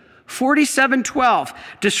 Ezekiel 47:12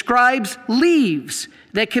 describes leaves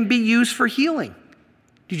that can be used for healing.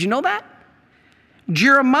 Did you know that?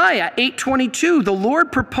 Jeremiah 8:22, the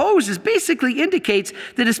Lord proposes, basically indicates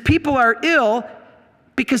that his people are ill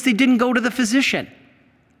because they didn't go to the physician.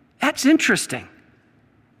 That's interesting.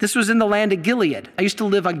 This was in the land of Gilead. I used to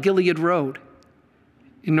live on Gilead Road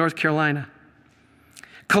in North Carolina.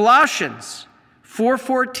 Colossians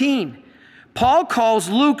 4:14, Paul calls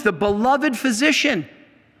Luke the beloved physician.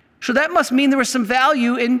 So that must mean there was some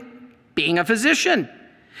value in being a physician.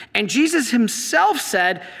 And Jesus himself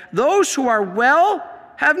said, those who are well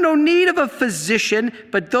have no need of a physician,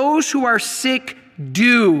 but those who are sick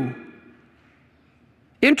do.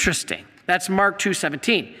 Interesting. That's Mark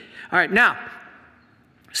 2:17. All right, now,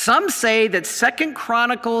 some say that 2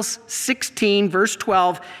 Chronicles 16, verse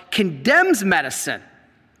 12, condemns medicine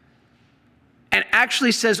and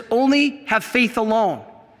actually says only have faith alone.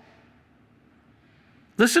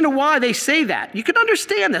 Listen to why they say that. You can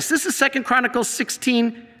understand this. This is 2 Chronicles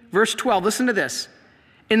 16, verse 12. Listen to this.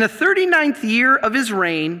 In the 39th year of his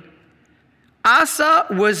reign, Asa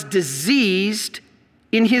was diseased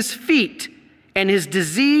in his feet, and his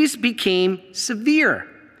disease became severe.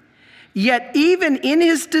 Yet even in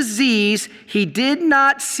his disease, he did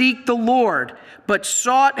not seek the Lord, but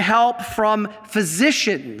sought help from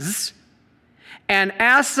physicians. And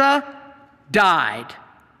Asa died,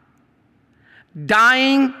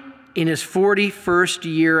 dying in his 41st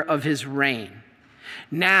year of his reign.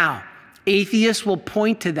 Now, atheists will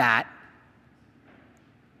point to that.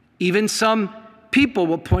 Even some people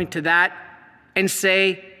will point to that and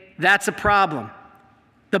say that's a problem.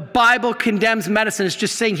 The Bible condemns medicine. It's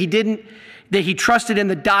just saying that he trusted in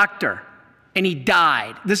the doctor and he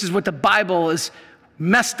died. This is what the Bible is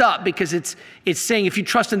messed up, because it's saying if you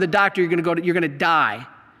trust in the doctor, you're going to die.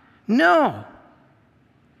 No.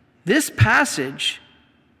 This passage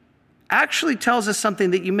actually tells us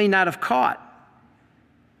something that you may not have caught.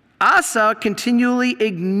 Asa continually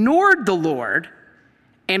ignored the Lord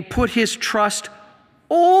and put his trust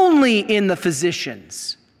only in the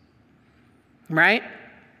physicians, right?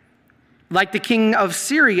 Like the king of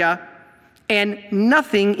Syria, and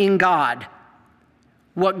nothing in God.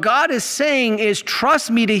 What God is saying is,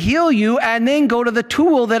 trust me to heal you, and then go to the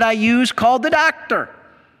tool that I use called the doctor.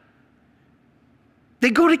 They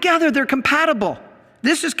go together, they're compatible.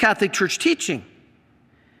 This is Catholic Church teaching.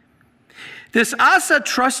 This Asa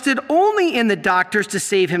trusted only in the doctors to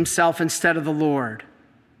save himself instead of the Lord.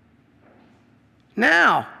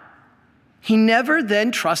 Now, he never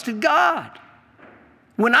then trusted God.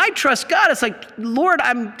 When I trust God, it's like, Lord,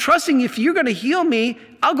 I'm trusting if you're going to heal me,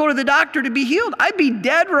 I'll go to the doctor to be healed. I'd be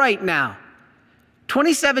dead right now.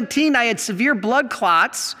 2017, I had severe blood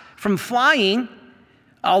clots from flying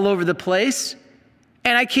all over the place,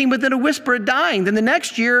 and I came within a whisper of dying. Then the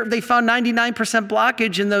next year, they found 99%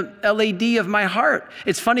 blockage in the LAD of my heart.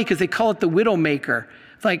 It's funny because they call it the widow maker.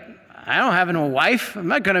 It's like, I don't have no wife. I'm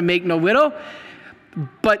not going to make no widow.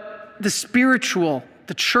 But the spiritual,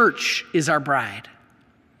 the church is our bride.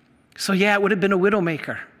 So yeah, it would have been a widow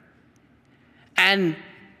maker. And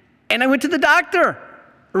I went to the doctor,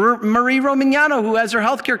 Marie Romignano, who has her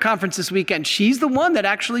healthcare conference this weekend. She's the one that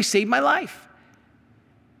actually saved my life.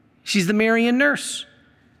 She's the Marian nurse.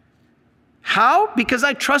 How? Because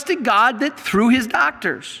I trusted God that through his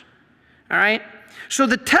doctors. All right? So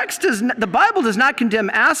the Bible does not condemn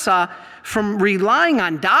Asa from relying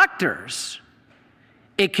on doctors.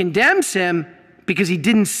 It condemns him because he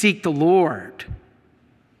didn't seek the Lord.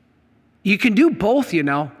 You can do both, you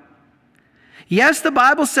know. Yes, the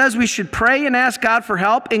Bible says we should pray and ask God for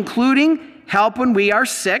help, including help when we are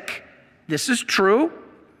sick. This is true.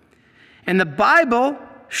 And the Bible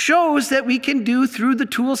shows that we can do through the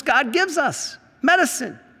tools God gives us.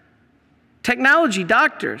 Medicine, technology,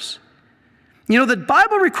 doctors. You know, the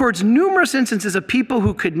Bible records numerous instances of people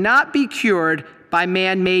who could not be cured by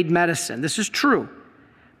man-made medicine. This is true,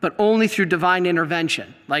 but only through divine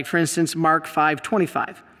intervention. Like, for instance, Mark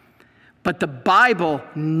 5:25. But the Bible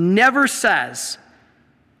never says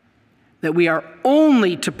that we are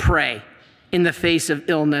only to pray in the face of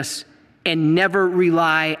illness and never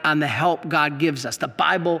rely on the help God gives us. The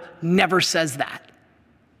Bible never says that.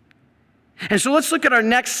 And so let's look at our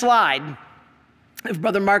next slide. If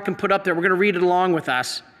Brother Mark can put up there, we're going to read it along with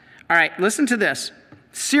us. All right, listen to this.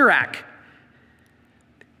 Sirach.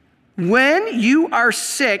 When you are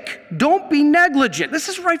sick, don't be negligent. This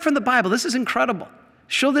is right from the Bible. This is incredible.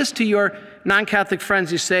 Show this to your non-Catholic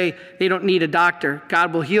friends who say they don't need a doctor.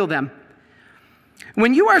 God will heal them.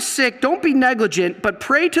 When you are sick, don't be negligent, but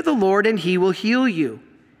pray to the Lord and he will heal you.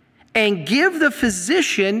 And give the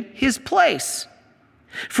physician his place.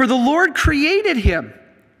 For the Lord created him.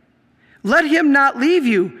 Let him not leave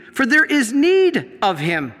you, for there is need of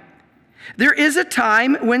him. There is a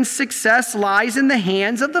time when success lies in the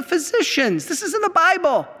hands of the physicians. This is in the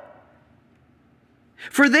Bible.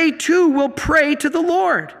 For they too will pray to the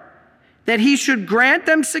Lord, that he should grant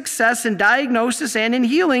them success in diagnosis and in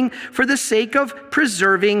healing for the sake of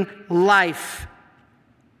preserving life.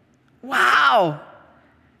 Wow.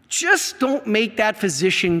 Just don't make that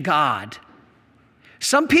physician God.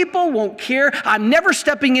 Some people won't care. I'm never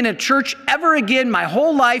stepping in a church ever again my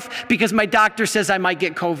whole life because my doctor says I might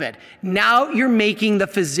get COVID. Now you're making the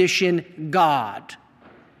physician God.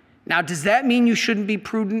 Now, does that mean you shouldn't be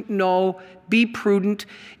prudent? No, be prudent.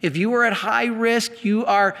 If you are at high risk, you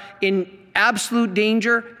are in absolute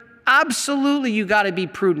danger, absolutely you got to be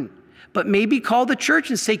prudent. But maybe call the church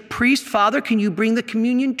and say, priest, father, can you bring the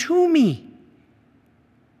communion to me?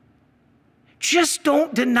 Just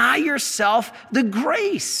don't deny yourself the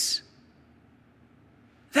grace.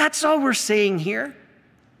 That's all we're saying here.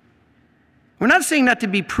 We're not saying not to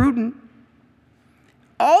be prudent.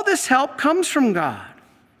 All this help comes from God.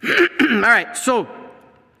 All right, so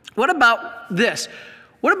what about this?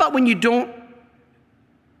 What about when you don't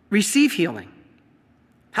receive healing?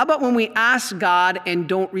 How about when we ask God and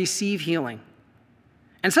don't receive healing?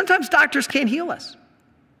 And sometimes doctors can't heal us.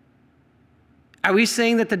 Are we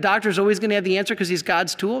saying that the doctor is always going to have the answer because he's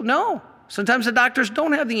God's tool? No. Sometimes the doctors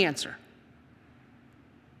don't have the answer.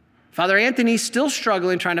 Father Anthony's still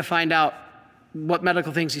struggling trying to find out what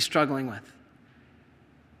medical things he's struggling with.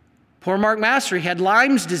 Poor Mark Mastery had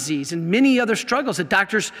Lyme's disease and many other struggles that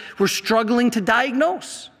doctors were struggling to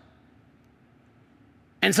diagnose.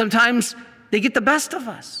 And sometimes they get the best of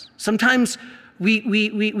us. Sometimes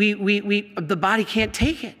the body can't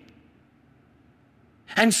take it.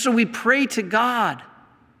 And so we pray to God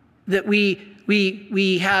that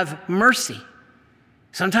we have mercy.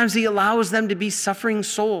 Sometimes he allows them to be suffering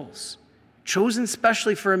souls, chosen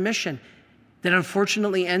specially for a mission that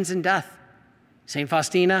unfortunately ends in death. St.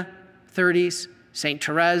 Faustina, 30s. St.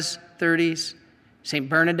 Therese, 30s. St.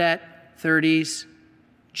 Bernadette, 30s.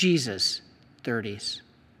 Jesus, 30s.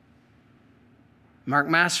 Mark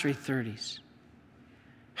Mastery, 30s.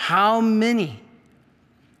 How many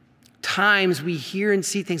times we hear and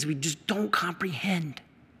see things we just don't comprehend?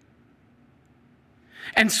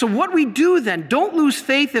 And so what we do then, don't lose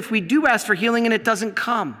faith if we do ask for healing and it doesn't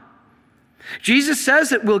come. Jesus says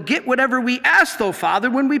that we'll get whatever we ask, though, Father,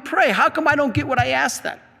 when we pray. How come I don't get what I ask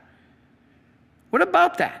then? What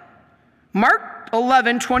about that? Mark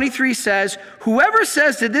 11:23 says, whoever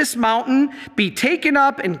says to this mountain, be taken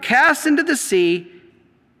up and cast into the sea,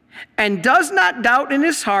 and does not doubt in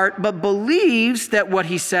his heart, but believes that what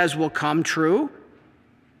he says will come true,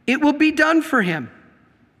 it will be done for him.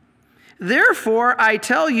 Therefore, I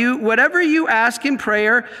tell you, whatever you ask in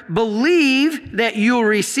prayer, believe that you'll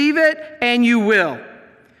receive it and you will.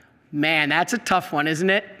 Man, that's a tough one, isn't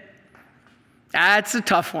it? That's a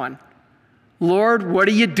tough one. Lord, what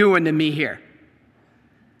are you doing to me here?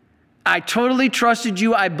 I totally trusted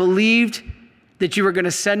you. I believed that you were going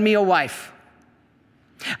to send me a wife.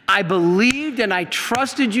 I believed and I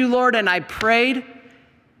trusted you, Lord, and I prayed,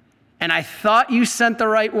 and I thought you sent the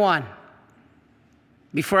right one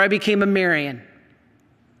before I became a Marian.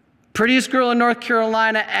 Prettiest girl in North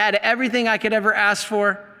Carolina, had everything I could ever ask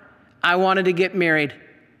for. I wanted to get married,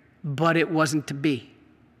 but it wasn't to be.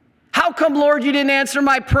 How come, Lord, you didn't answer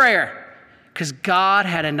my prayer? Because God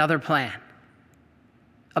had another plan,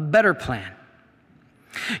 a better plan.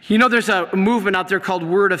 You know, there's a movement out there called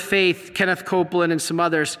Word of Faith, Kenneth Copeland and some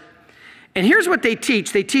others. And here's what they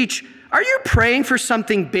teach. They teach, are you praying for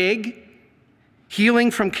something big?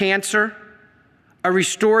 Healing from cancer, a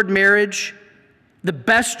restored marriage, the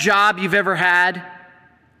best job you've ever had,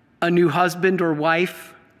 a new husband or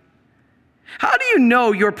wife? How do you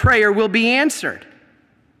know your prayer will be answered?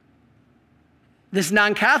 This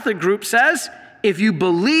non-Catholic group says, if you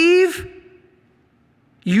believe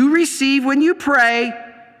you receive when you pray,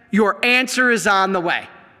 your answer is on the way.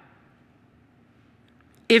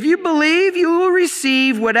 If you believe you will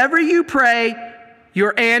receive whatever you pray,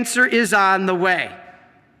 your answer is on the way.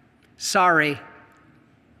 Sorry,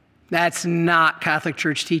 that's not Catholic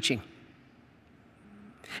Church teaching.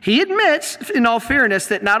 He admits, in all fairness,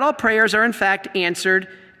 that not all prayers are in fact answered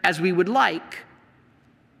as we would like.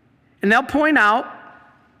 And they'll point out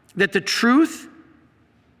that the truth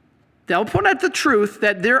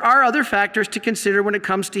that there are other factors to consider when it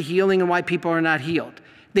comes to healing and why people are not healed.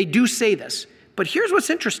 They do say this. But here's what's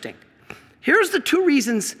interesting. Here's the two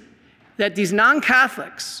reasons that these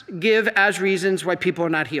non-Catholics give as reasons why people are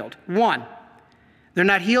not healed. One, they're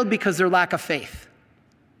not healed because of their lack of faith.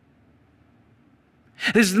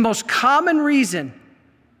 This is the most common reason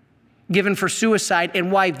given for suicide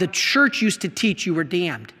and why the church used to teach you were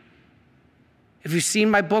damned. If you've seen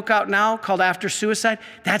my book out now called After Suicide,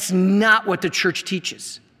 that's not what the church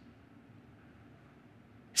teaches.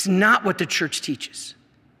 It's not what the church teaches.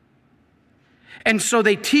 And so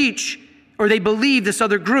they teach, or they believe, this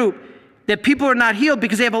other group, that people are not healed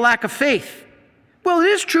because they have a lack of faith. Well, it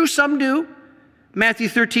is true, some do. Matthew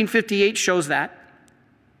 13:58 shows that.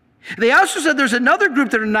 They also said there's another group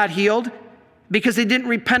that are not healed because they didn't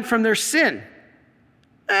repent from their sin.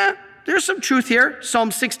 There's some truth here.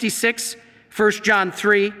 Psalm 66, 1 John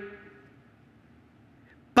 3.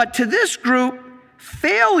 But to this group,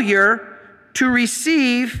 failure to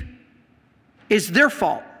receive is their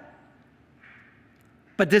fault.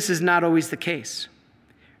 But this is not always the case.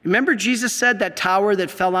 Remember Jesus said that tower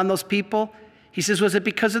that fell on those people? He says, was it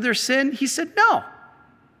because of their sin? He said, no.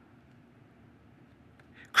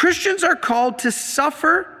 Christians are called to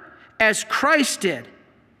suffer as Christ did,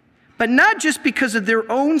 but not just because of their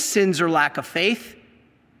own sins or lack of faith,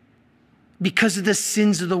 because of the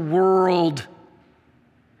sins of the world.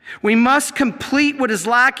 We must complete what is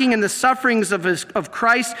lacking in the sufferings of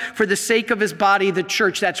Christ for the sake of his body, the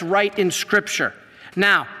church. That's right in Scripture.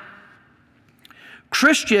 Now,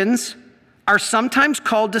 Christians are sometimes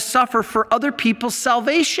called to suffer for other people's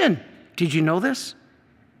salvation. Did you know this?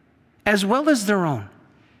 As well as their own.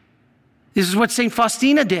 This is what St.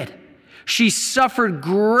 Faustina did. She suffered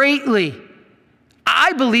greatly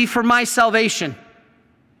I believe, for my salvation.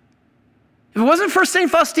 If it wasn't for St.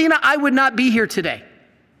 Faustina, I would not be here today.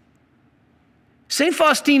 St.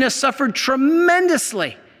 Faustina suffered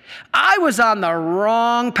tremendously. I was on the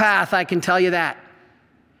wrong path, I can tell you that.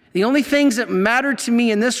 The only things that mattered to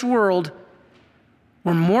me in this world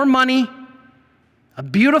were more money, a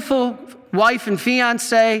beautiful wife and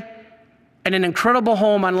fiance, and an incredible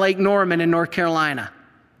home on Lake Norman in North Carolina.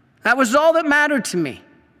 That was all that mattered to me.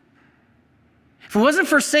 If it wasn't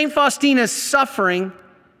for St. Faustina's suffering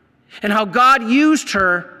and how God used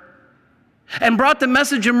her and brought the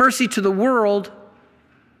message of mercy to the world,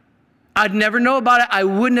 I'd never know about it. I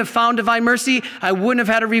wouldn't have found divine mercy. I wouldn't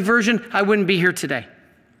have had a reversion. I wouldn't be here today.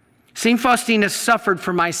 St. Faustina suffered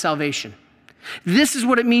for my salvation. This is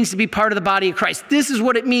what it means to be part of the body of Christ. This is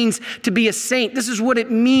what it means to be a saint. This is what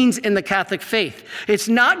it means in the Catholic faith. It's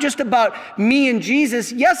not just about me and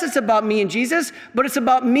Jesus. Yes, it's about me and Jesus, but it's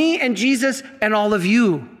about me and Jesus and all of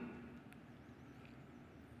you.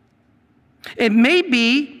 It may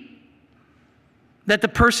be that the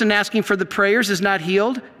person asking for the prayers is not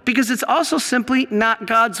healed because it's also simply not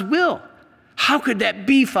God's will. How could that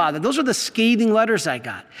be, Father? Those are the scathing letters I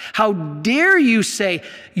got. How dare you say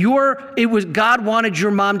God wanted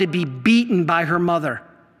your mom to be beaten by her mother?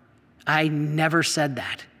 I never said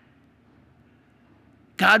that.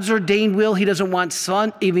 God's ordained will, he doesn't want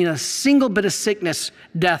even a single bit of sickness,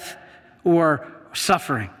 death, or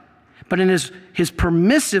suffering. But in his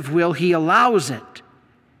permissive will, he allows it.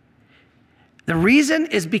 The reason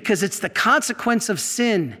is because it's the consequence of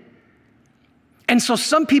sin. And so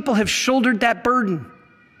some people have shouldered that burden.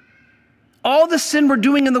 All the sin we're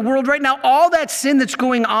doing in the world right now, all that sin that's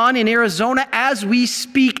going on in Arizona as we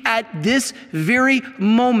speak at this very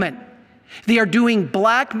moment, they are doing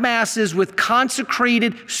black masses with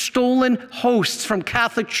consecrated, stolen hosts from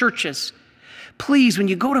Catholic churches. Please, when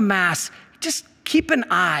you go to Mass, just keep an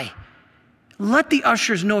eye. Let the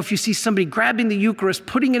ushers know if you see somebody grabbing the Eucharist,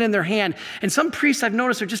 putting it in their hand. And some priests I've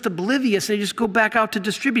noticed are just oblivious. They just go back out to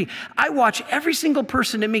distributing. I watch every single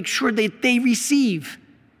person to make sure that they receive.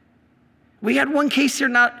 We had one case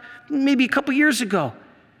here maybe a couple years ago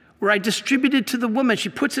where I distributed to the woman. She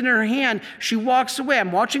puts it in her hand. She walks away.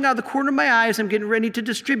 I'm watching out of the corner of my eyes. I'm getting ready to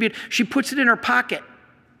distribute. She puts it in her pocket.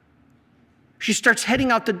 She starts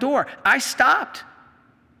heading out the door. I stopped.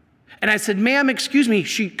 And I said, ma'am, excuse me.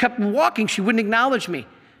 She kept walking. She wouldn't acknowledge me.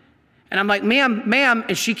 And I'm like, ma'am.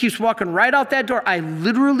 And she keeps walking right out that door. I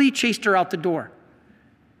literally chased her out the door.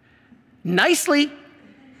 Nicely.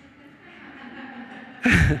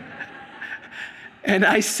 And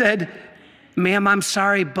I said, ma'am, I'm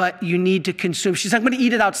sorry, but you need to consume. She's like, I'm going to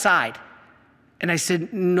eat it outside. And I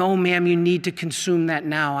said, no, ma'am, you need to consume that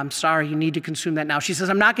now. I'm sorry, you need to consume that now. She says,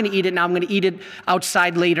 I'm not going to eat it now. I'm going to eat it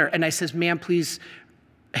outside later. And I says, ma'am, please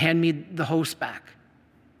hand me the host back.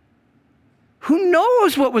 Who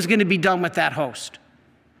knows what was going to be done with that host?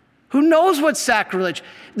 Who knows what sacrilege?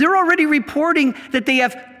 They're already reporting that they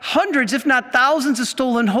have hundreds, if not thousands, of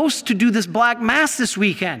stolen hosts to do this black mass this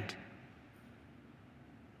weekend.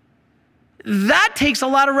 That takes a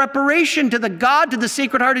lot of reparation to the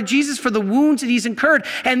Sacred Heart of Jesus for the wounds that he's incurred.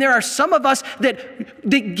 And there are some of us that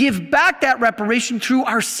give back that reparation through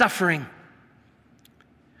our suffering.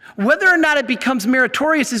 Whether or not it becomes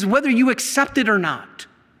meritorious is whether you accept it or not.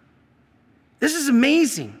 This is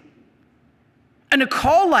amazing. And a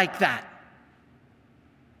call like that,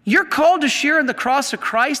 your call to share in the cross of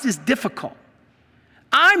Christ is difficult.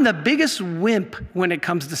 I'm the biggest wimp when it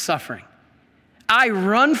comes to suffering. I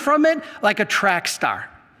run from it like a track star.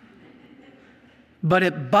 But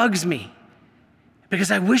it bugs me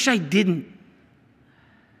because I wish I didn't.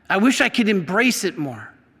 I wish I could embrace it more.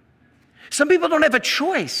 Some people don't have a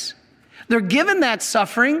choice. They're given that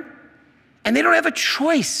suffering and they don't have a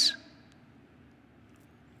choice.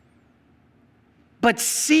 But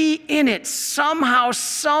see in it somehow,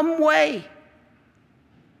 some way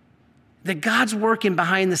that God's working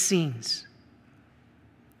behind the scenes.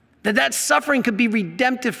 That suffering could be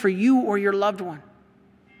redemptive for you or your loved one.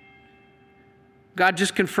 God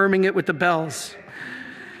just confirming it with the bells.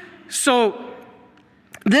 So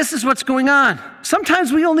this is what's going on.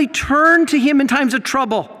 Sometimes we only turn to him in times of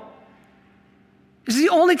trouble. This is the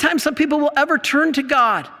only time some people will ever turn to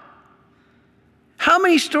God. How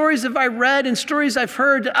many stories have I read and stories I've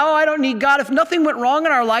heard that, I don't need God. If nothing went wrong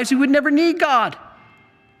in our lives, we would never need God.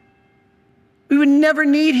 We would never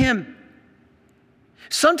need him.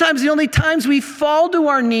 Sometimes the only times we fall to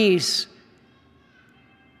our knees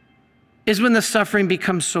is when the suffering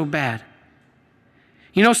becomes so bad.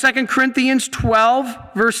 You know, 2 Corinthians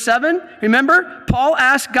 12, verse 7, remember? Paul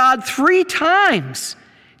asked God 3 times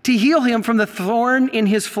to heal him from the thorn in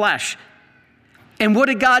his flesh. And what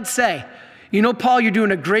did God say? You know, Paul, you're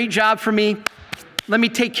doing a great job for me. Let me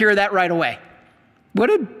take care of that right away. What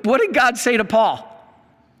did God say to Paul?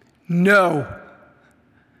 No.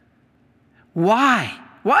 Why?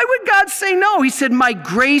 Why would God say no? He said, my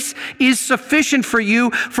grace is sufficient for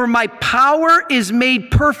you, for my power is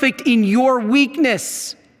made perfect in your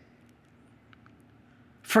weakness.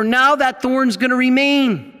 For now, that thorn's going to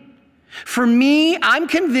remain. For me, I'm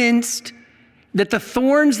convinced that the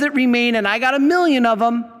thorns that remain, and I got 1,000,000 of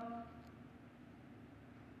them,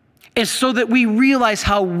 is so that we realize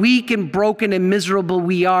how weak and broken and miserable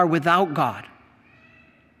we are without God.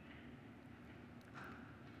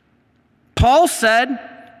 Paul said,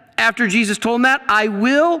 after Jesus told him that, I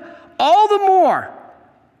will all the more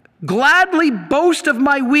gladly boast of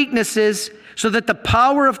my weaknesses so that the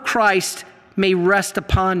power of Christ may rest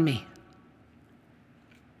upon me.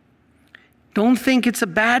 Don't think it's a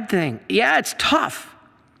bad thing. Yeah, it's tough.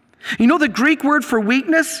 You know, the Greek word for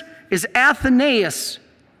weakness is atheneus.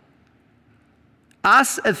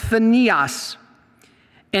 Asthenias.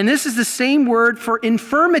 And this is the same word for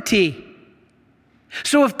infirmity.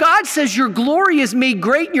 So if God says your glory is made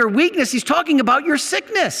great in your weakness, he's talking about your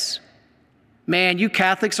sickness. Man, you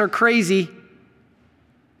Catholics are crazy.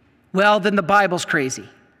 Well, then the Bible's crazy.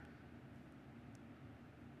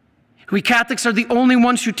 We Catholics are the only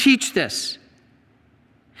ones who teach this.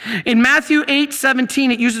 In Matthew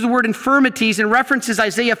 8:17, it uses the word infirmities and references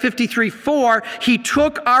Isaiah 53:4. He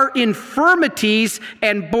took our infirmities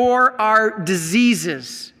and bore our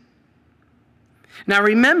diseases. Now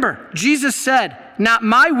remember, Jesus said, not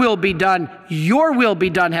my will be done, your will be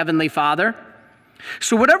done, Heavenly Father.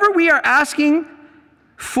 So whatever we are asking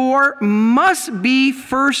for must be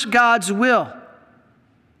first God's will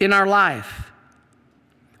in our life.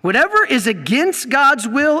 Whatever is against God's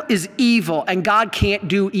will is evil, and God can't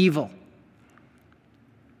do evil.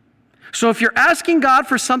 So if you're asking God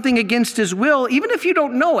for something against his will, even if you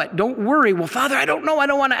don't know it, don't worry. Well, Father, I don't know. I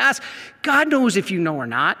don't want to ask. God knows if you know or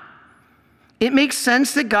not. It makes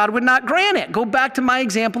sense that God would not grant it. Go back to my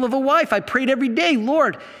example of a wife. I prayed every day,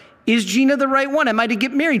 Lord, is Gina the right one? Am I to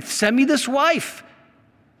get married? Send me this wife.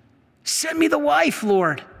 Send me the wife,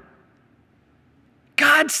 Lord.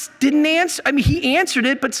 God didn't answer. I mean, he answered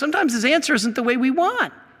it, but sometimes his answer isn't the way we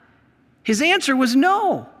want. His answer was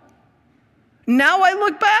no. Now I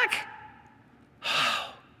look back,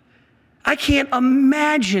 I can't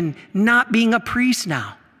imagine not being a priest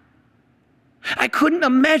now. I couldn't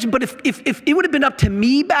imagine, but if it would have been up to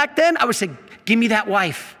me back then, I would say, give me that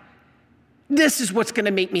wife. This is what's going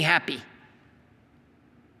to make me happy.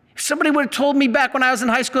 If somebody would have told me back when I was in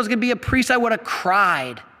high school I was going to be a priest, I would have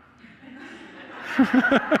cried.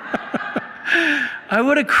 I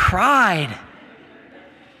would have cried.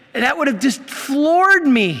 And that would have just floored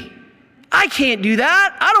me. I can't do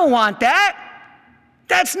that. I don't want that.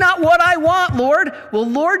 That's not what I want, Lord. Well,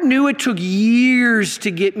 Lord knew it took years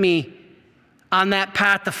to get me on that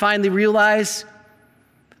path to finally realize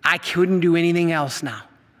I couldn't do anything else now.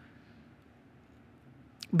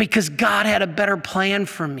 Because God had a better plan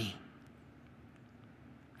for me.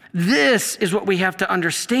 This is what we have to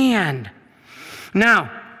understand.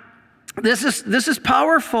 Now, this is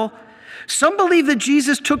powerful. Some believe that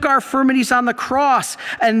Jesus took our infirmities on the cross,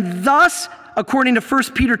 and thus, according to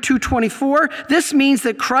 1 Peter 2:24, this means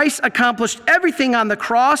that Christ accomplished everything on the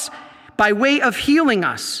cross by way of healing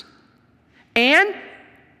us, and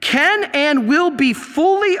can and will be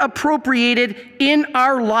fully appropriated in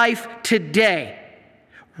our life today,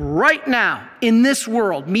 right now, in this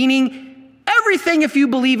world, meaning everything, if you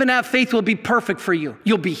believe and have faith, will be perfect for you.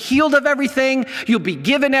 You'll be healed of everything. You'll be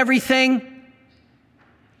given everything.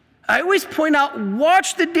 I always point out,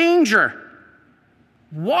 watch the danger.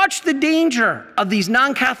 Watch the danger of these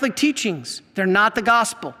non-Catholic teachings. They're not the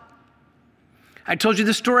gospel. I told you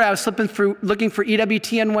this story. I was looking for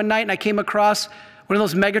EWTN one night, and I came across one of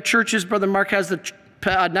those mega churches. Brother Mark has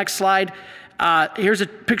the next slide. Here's a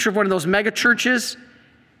picture of one of those mega churches.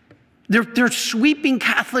 They're sweeping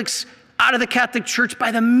Catholics out of the Catholic Church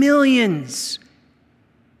by the millions.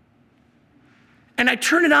 And I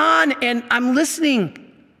turn it on and I'm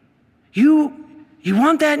listening. You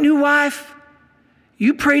want that new wife?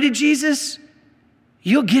 You pray to Jesus,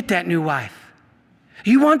 you'll get that new wife.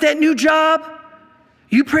 You want that new job?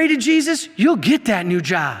 You pray to Jesus, you'll get that new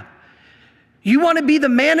job. You want to be the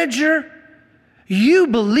manager? You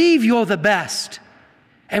believe you're the best.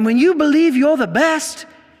 And when you believe you're the best,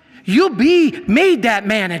 you'll be made that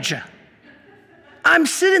manager. I'm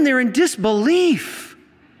sitting there in disbelief.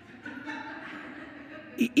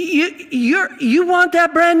 You want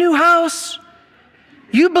that brand new house?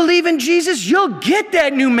 You believe in Jesus, you'll get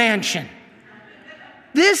that new mansion.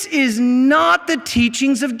 This is not the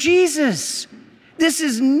teachings of Jesus. This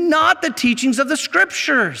is not the teachings of the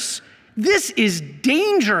scriptures. This is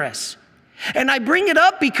dangerous. And I bring it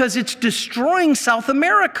up because it's destroying South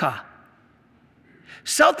America.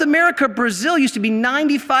 South America, Brazil used to be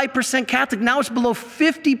 95% Catholic. Now it's below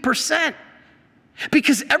 50%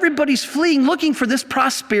 because everybody's fleeing looking for this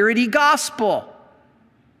prosperity gospel.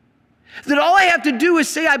 That all I have to do is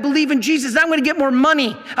say, I believe in Jesus, I'm going to get more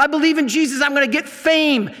money. I believe in Jesus, I'm going to get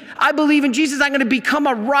fame. I believe in Jesus, I'm going to become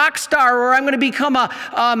a rock star, or I'm going to become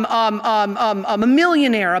a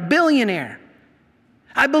millionaire, a billionaire.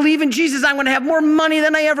 I believe in Jesus, I'm going to have more money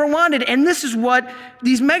than I ever wanted. And this is what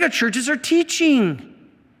these mega churches are teaching.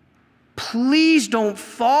 Please don't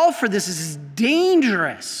fall for this. This is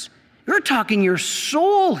dangerous. You're talking your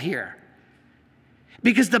soul here.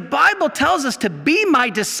 Because the Bible tells us to be my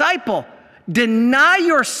disciple, deny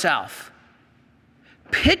yourself,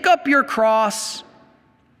 pick up your cross,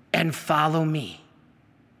 and follow me.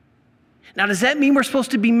 Now, does that mean we're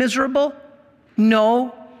supposed to be miserable?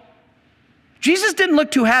 No. Jesus didn't look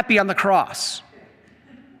too happy on the cross,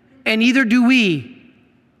 and neither do we.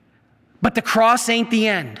 But the cross ain't the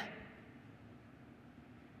end.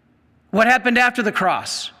 What happened after the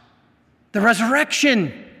cross? The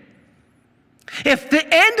resurrection. If the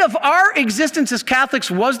end of our existence as Catholics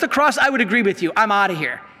was the cross, I would agree with you. I'm out of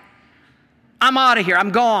here. I'm out of here.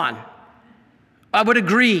 I'm gone. I would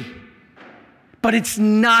agree. But it's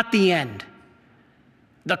not the end.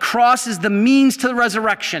 The cross is the means to the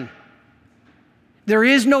resurrection. There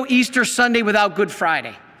is no Easter Sunday without Good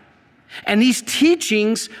Friday. And these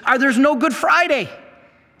teachings are there's no Good Friday.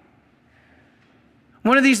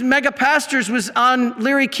 One of these mega pastors was on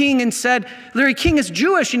Larry King and said, Larry King is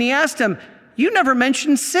Jewish, and he asked him, you never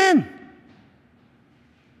mentioned sin.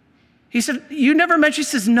 He said, you never mentioned,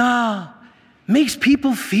 he says, no, makes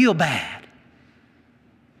people feel bad.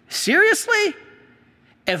 Seriously?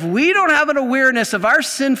 If we don't have an awareness of our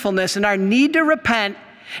sinfulness and our need to repent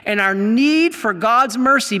and our need for God's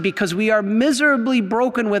mercy because we are miserably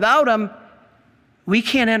broken without Him, we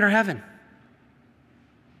can't enter heaven.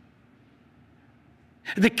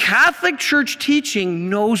 The Catholic Church teaching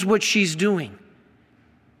knows what she's doing.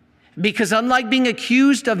 Because unlike being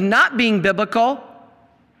accused of not being biblical,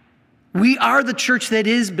 we are the church that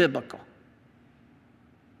is biblical.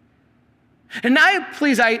 And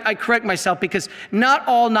I correct myself because not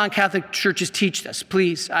all non-Catholic churches teach this.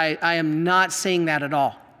 Please, I am not saying that at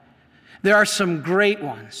all. There are some great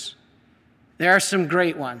ones. There are some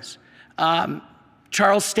great ones.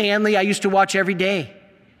 Charles Stanley, I used to watch every day.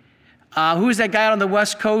 Who was that guy out on the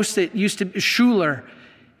West Coast that used to, Schuler?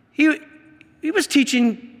 He was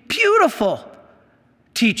teaching beautiful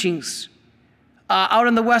teachings out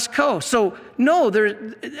on the West Coast. So no,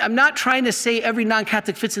 I'm not trying to say every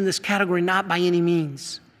non-Catholic fits in this category, not by any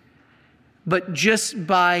means, but just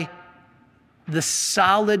by the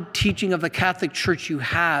solid teaching of the Catholic Church you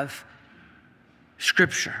have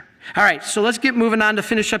Scripture. All right, so let's get moving on to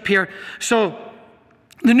finish up here. So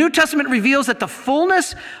the New Testament reveals that the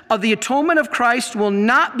fullness of the atonement of Christ will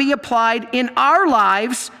not be applied in our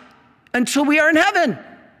lives until we are in heaven.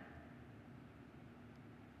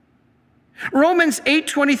 Romans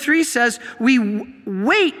 8:23 says, we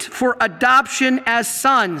wait for adoption as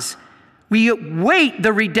sons. We wait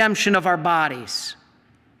the redemption of our bodies.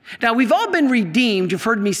 Now, we've all been redeemed. You've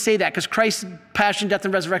heard me say that because Christ's passion, death,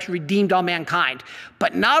 and resurrection redeemed all mankind.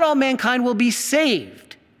 But not all mankind will be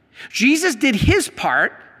saved. Jesus did his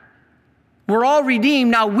part. We're all redeemed.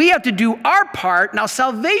 Now, we have to do our part. Now,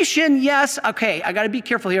 salvation, yes, okay, I got to be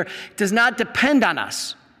careful here, does not depend on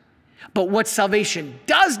us. But what salvation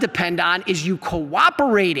does depend on is you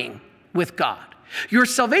cooperating with God. Your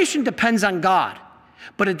salvation depends on God,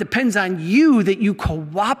 but it depends on you that you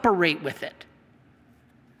cooperate with it.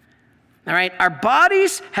 All right, our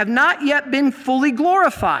bodies have not yet been fully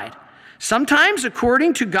glorified. Sometimes,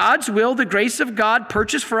 according to God's will, the grace of God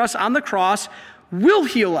purchased for us on the cross will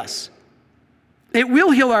heal us. It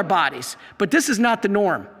will heal our bodies, but this is not the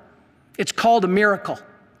norm. It's called a miracle.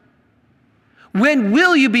 When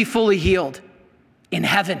will you be fully healed? In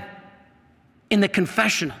heaven, in the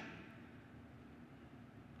confessional.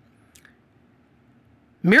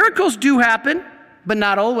 Miracles do happen, but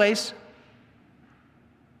not always.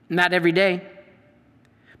 Not every day.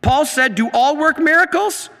 Paul said, do all work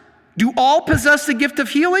miracles? Do all possess the gift of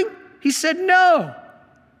healing? He said, no.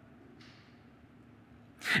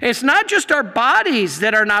 It's not just our bodies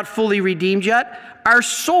that are not fully redeemed yet. Our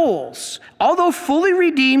souls, although fully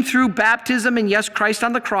redeemed through baptism and yes, Christ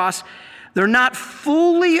on the cross, they're not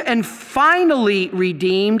fully and finally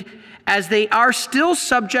redeemed as they are still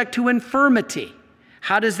subject to infirmity.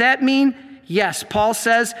 How does that mean? Yes, Paul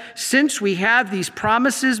says, since we have these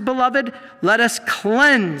promises, beloved, let us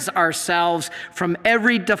cleanse ourselves from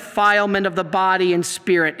every defilement of the body and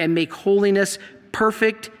spirit and make holiness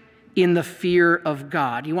perfect in the fear of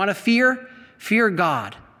God. You want to fear? Fear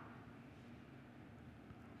God.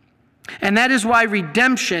 And that is why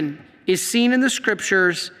redemption is seen in the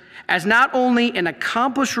Scriptures as not only an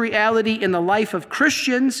accomplished reality in the life of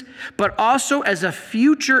Christians, but also as a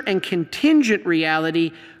future and contingent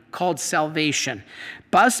reality called salvation.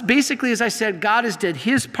 But basically, as I said, God has did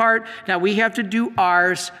his part. Now we have to do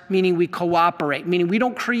ours, meaning we cooperate, meaning we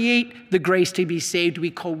don't create the grace to be saved,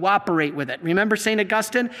 we cooperate with it. Remember St.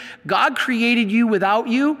 Augustine? God created you without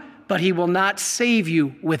you, but he will not save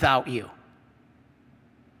you without you.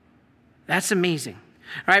 That's amazing.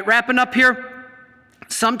 All right, wrapping up here.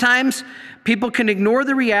 Sometimes people can ignore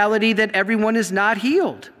the reality that everyone is not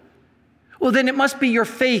healed. Well, then it must be your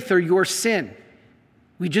faith or your sin.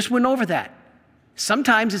 We just went over that.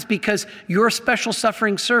 Sometimes it's because you're a special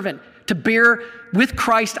suffering servant to bear with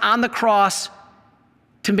Christ on the cross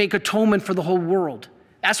to make atonement for the whole world.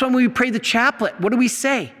 That's when we pray the chaplet. What do we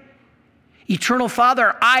say? Eternal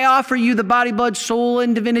Father, I offer you the body, blood, soul,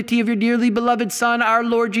 and divinity of your dearly beloved Son, our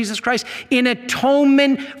Lord Jesus Christ, in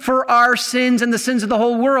atonement for our sins and the sins of the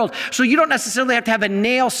whole world. So you don't necessarily have to have a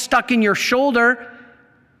nail stuck in your shoulder.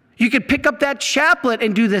 You could pick up that chaplet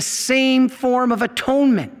and do the same form of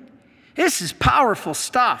atonement. This is powerful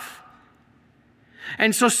stuff.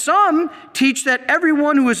 And so some teach that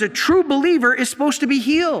everyone who is a true believer is supposed to be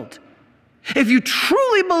healed. If you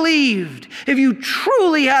truly believed, if you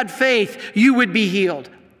truly had faith, you would be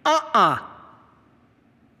healed.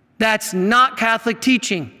 That's not Catholic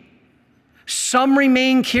teaching. Some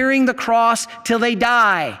remain carrying the cross till they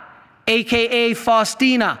die, aka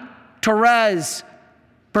Faustina, Therese,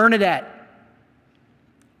 Bernadette,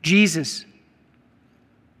 Jesus.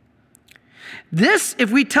 This, if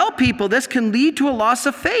we tell people this, can lead to a loss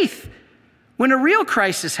of faith when a real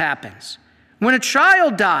crisis happens, when a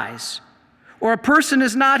child dies, or a person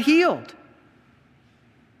is not healed.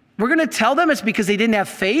 We're going to tell them it's because they didn't have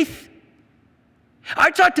faith?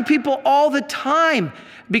 I talk to people all the time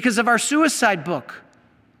because of our suicide book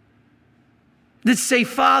that say,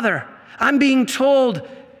 Father, I'm being told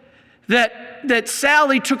that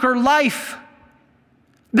Sally took her life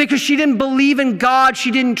because she didn't believe in God,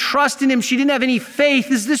 she didn't trust in him, she didn't have any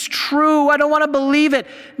faith. Is this true? I don't want to believe it.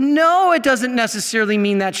 No, it doesn't necessarily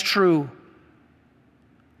mean that's true.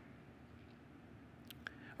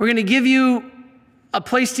 We're going to give you a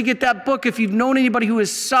place to get that book if you've known anybody who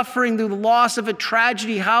is suffering through the loss of a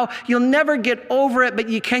tragedy, how you'll never get over it, but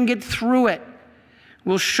you can get through it.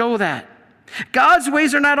 We'll show that. God's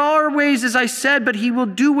ways are not our ways, as I said, but he will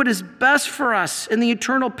do what is best for us in the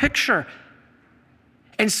eternal picture.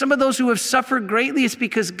 And some of those who have suffered greatly, it's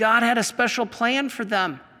because God had a special plan for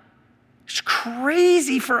them. It's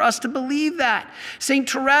crazy for us to believe that. St.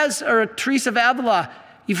 Therese, or Teresa of Avila,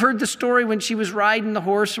 you've heard the story when she was riding the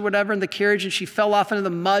horse or whatever in the carriage and she fell off into the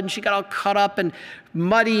mud and she got all cut up and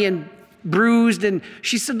muddy and bruised. And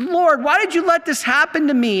she said, Lord, why did you let this happen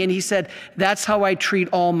to me? And he said, that's how I treat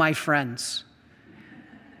all my friends.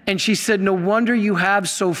 And she said, no wonder you have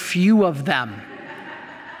so few of them.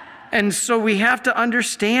 And so we have to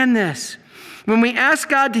understand this. When we ask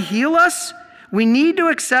God to heal us, we need to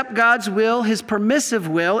accept God's will, his permissive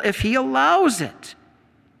will, if he allows it.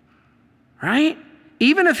 Right?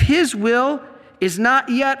 Even if his will is not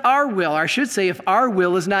yet our will. Or I should say, if our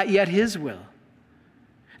will is not yet his will.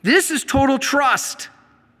 This is total trust.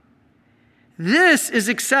 This is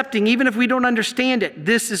accepting, even if we don't understand it.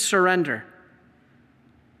 This is surrender.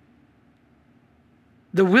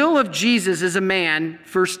 The will of Jesus as a man,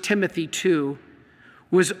 1 Timothy 2,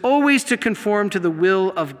 was always to conform to the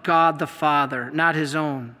will of God the Father, not his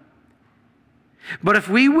own. But if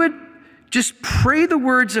we would just pray the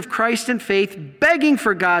words of Christ in faith, begging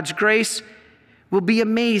for God's grace, we'll be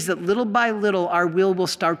amazed that little by little our will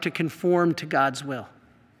start to conform to God's will.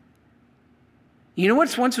 You know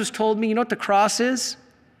what once was told me? You know what the cross is?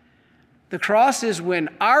 The cross is when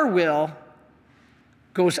our will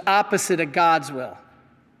goes opposite of God's will.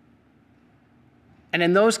 And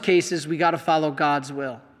in those cases, we got to follow God's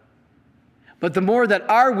will. But the more that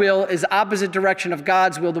our will is opposite direction of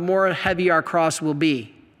God's will, the more heavy our cross will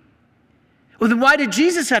be. Well, then why did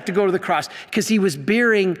Jesus have to go to the cross? Because he was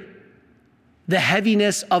bearing the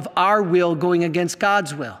heaviness of our will going against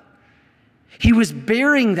God's will. He was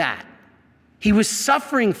bearing that. He was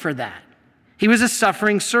suffering for that. He was a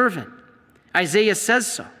suffering servant. Isaiah says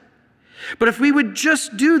so. But if we would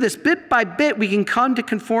just do this bit by bit, we can come to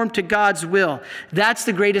conform to God's will. That's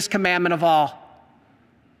the greatest commandment of all.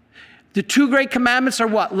 The two great commandments are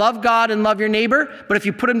what? Love God and love your neighbor. But if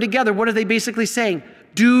you put them together, what are they basically saying?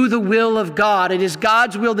 Do the will of God. It is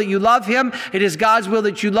God's will that you love him. It is God's will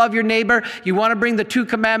that you love your neighbor. You want to bring the two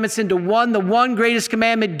commandments into one. The one greatest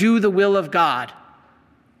commandment, do the will of God.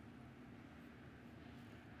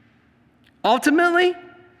 Ultimately,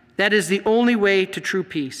 that is the only way to true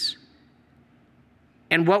peace.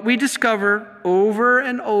 And what we discover over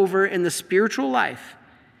and over in the spiritual life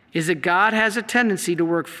is that God has a tendency to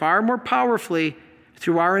work far more powerfully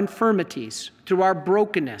through our infirmities, through our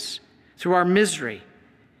brokenness, through our misery,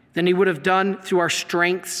 than he would have done through our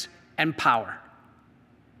strengths and power.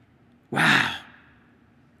 Wow.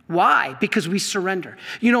 Why? Because we surrender.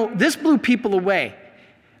 You know, this blew people away.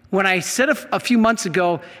 When I said a few months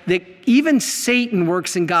ago that even Satan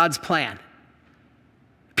works in God's plan.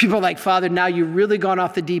 People are like, Father, now you've really gone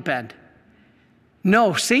off the deep end.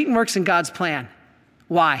 No, Satan works in God's plan.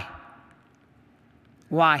 Why?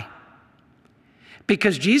 Why?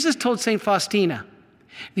 Because Jesus told St. Faustina,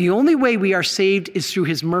 the only way we are saved is through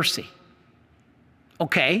his mercy.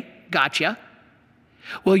 Okay, gotcha.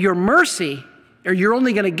 Well, your mercy, or you're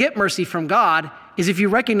only going to get mercy from God, is if you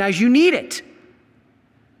recognize you need it.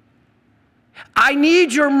 I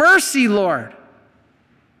need your mercy, Lord.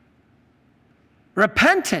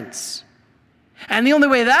 Repentance. And the only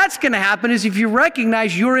way that's going to happen is if you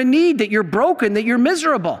recognize you're in need, that you're broken, that you're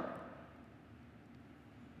miserable.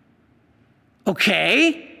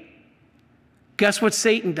 Okay. Guess what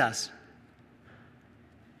Satan does?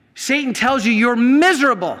 Satan tells you you're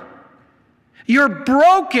miserable. You're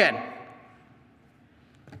broken.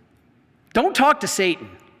 Don't talk to Satan.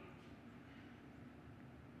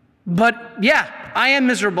 But yeah, I am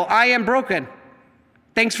miserable. I am broken.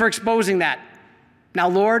 Thanks for exposing that. Now,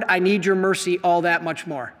 Lord, I need your mercy all that much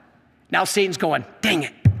more. Now Satan's going, dang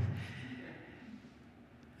it.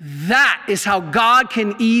 That is how God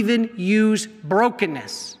can even use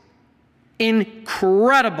brokenness.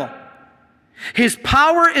 Incredible. His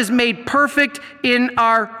power is made perfect in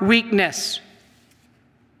our weakness.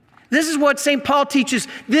 This is what St. Paul teaches.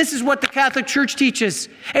 This is what the Catholic Church teaches.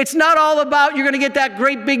 It's not all about you're going to get that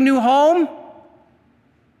great big new home.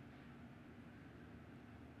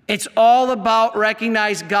 It's all about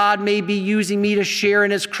recognize God may be using me to share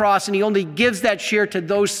in his cross, and he only gives that share to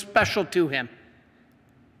those special to him.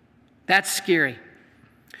 That's scary.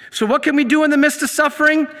 So what can we do in the midst of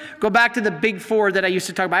suffering? Go back to the big four that I used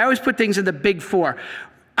to talk about. I always put things in the big four.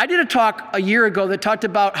 I did a talk a year ago that talked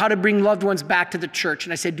about how to bring loved ones back to the church.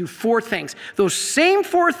 And I said, do 4 things. Those same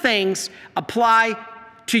 4 things apply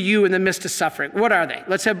to you in the midst of suffering. What are they?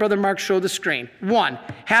 Let's have Brother Mark show the screen. 1,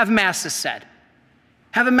 have masses said.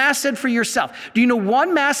 Have a mass said for yourself. Do you know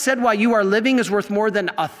 1 mass said while you are living is worth more than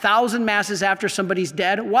 1,000 masses after somebody's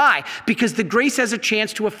dead? Why? Because the grace has a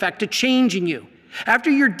chance to affect a change in you. After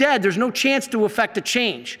you're dead, there's no chance to affect a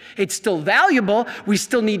change. It's still valuable. We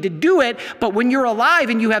still need to do it. But when you're alive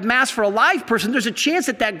and you have mass for a live person, there's a chance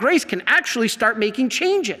that that grace can actually start making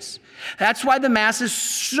changes. That's why the mass is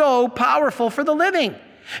so powerful for the living.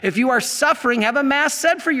 If you are suffering, have a mass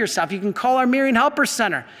said for yourself. You can call our Marian Helper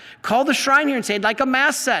Center. Call the shrine here and say, I'd like a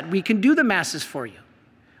mass said. We can do the masses for you.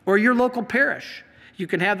 Or your local parish. You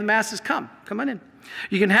can have the masses come. Come on in.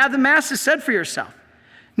 You can have the masses said for yourself.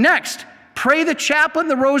 Next, pray the chaplet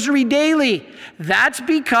and the rosary daily. That's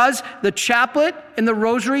because the chaplet and the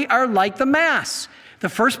rosary are like the Mass. The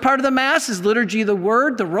first part of the Mass is liturgy of the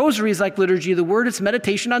Word. The rosary is like liturgy of the Word. It's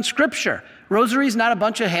meditation on Scripture. Rosary is not a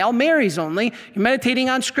bunch of Hail Marys only. You're meditating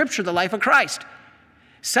on Scripture, the life of Christ.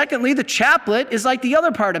 Secondly, the chaplet is like the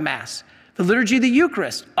other part of Mass. The liturgy of the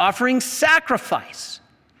Eucharist, offering sacrifice.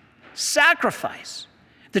 Sacrifice.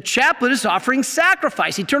 The chaplet is offering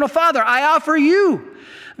sacrifice. Eternal Father, I offer you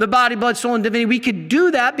the body, blood, soul, and divinity. We could do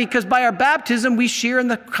that because by our baptism, we share in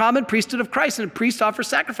the common priesthood of Christ, and a priest offers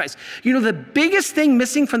sacrifice. You know, the biggest thing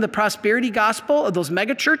missing from the prosperity gospel of those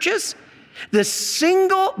mega churches, the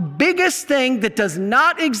single biggest thing that does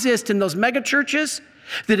not exist in those mega churches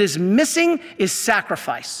that is missing is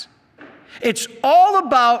sacrifice. It's all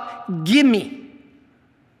about gimme.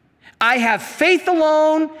 I have faith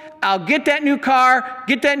alone. I'll get that new car,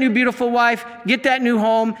 get that new beautiful wife, get that new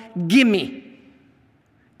home. Gimme.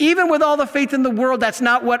 Even with all the faith in the world, that's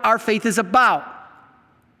not what our faith is about.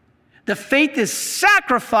 The faith is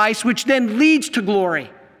sacrifice, which then leads to glory.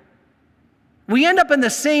 We end up in the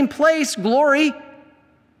same place, glory.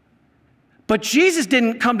 But Jesus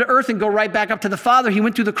didn't come to earth and go right back up to the Father. He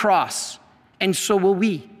went through the cross, and so will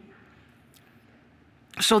we.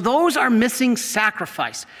 So those are missing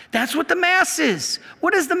sacrifice. That's what the Mass is.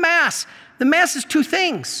 What is the Mass? The Mass is 2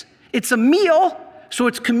 things. It's a meal, so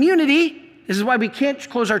it's community. This is why we can't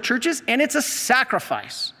close our churches, and it's a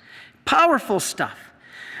sacrifice. Powerful stuff.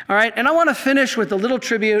 All right, and I want to finish with a little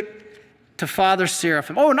tribute to Father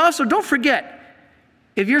Seraphim. Oh, and also don't forget,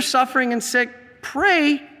 if you're suffering and sick,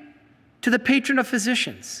 pray to the patron of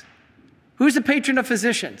physicians. Who's the patron of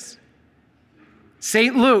physicians?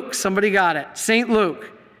 St. Luke. Somebody got it. St.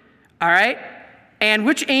 Luke. All right? And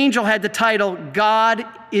which angel had the title, God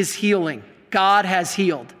is healing? God has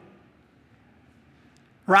healed.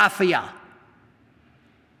 Raphael.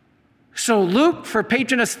 So Luke, for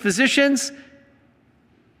patron of physicians,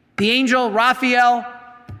 the angel Raphael,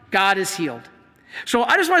 God is healed. So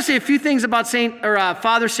I just want to say a few things about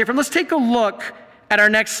Father Seraphim. Let's take a look at our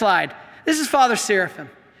next slide. This is Father Seraphim.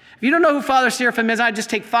 If you don't know who Father Seraphim is, I'd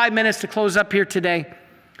just take 5 minutes to close up here today.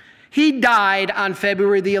 He died on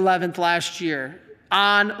February the 11th last year,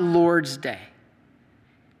 on Lourdes Day.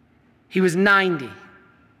 He was 90.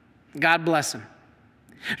 God bless him.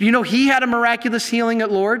 Do you know he had a miraculous healing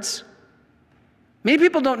at Lourdes? Many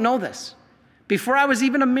people don't know this. Before I was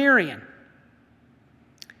even a Marian,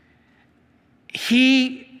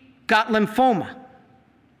 he got lymphoma,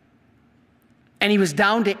 and he was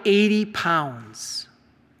down to 80 pounds.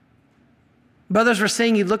 Brothers were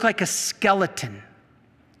saying he looked like a skeleton.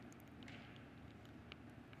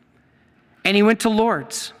 And he went to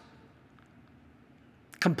Lourdes,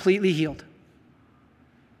 completely healed.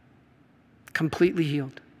 Completely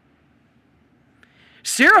healed.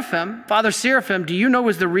 Seraphim, Father Seraphim, do you know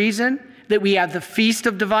is the reason that we have the Feast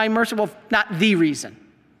of Divine Mercy? Well, not the reason.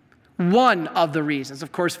 One of the reasons.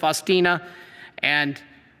 Of course, Faustina and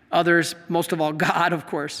others, most of all God, of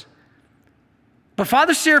course. But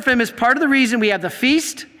Father Seraphim is part of the reason we have the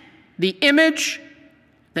feast, the image,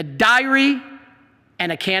 the diary,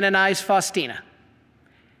 and a canonized Faustina.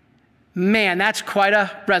 Man, that's quite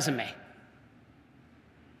a resume.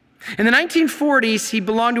 In the 1940s, he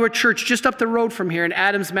belonged to a church just up the road from here in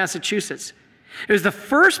Adams, Massachusetts. It was the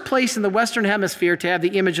first place in the Western Hemisphere to have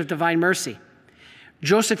the image of Divine Mercy.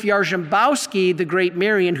 Joseph Jarzembowski, the great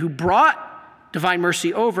Marian who brought Divine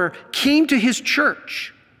Mercy over, came to his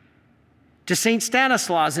church, to St.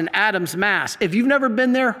 Stanislaus in Adams, Mass. If you've never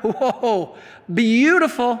been there, whoa,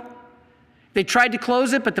 beautiful. They tried to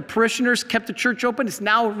close it, but the parishioners kept the church open. It's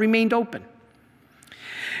now remained open.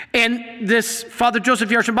 And this Father Joseph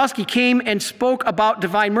Jarzembowski came and spoke about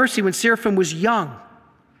Divine Mercy when Seraphim was young.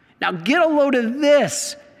 Now get a load of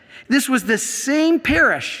this. This was the same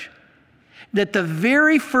parish that the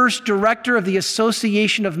very first director of the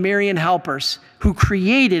Association of Marian Helpers, who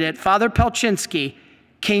created it, Father Pelczynski,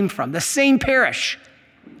 came from. The same parish.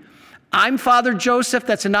 I'm Father Joseph.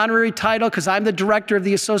 That's an honorary title because I'm the director of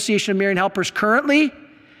the Association of Marian Helpers currently.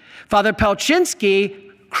 Father Pelczynski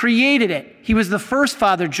created it. He was the first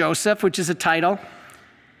Father Joseph, which is a title.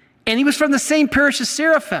 And he was from the same parish as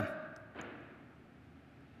Seraphim.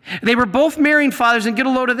 They were both Marian fathers, and get a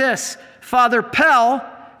load of this. Father Pell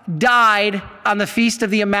died on the Feast of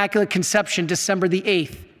the Immaculate Conception, December the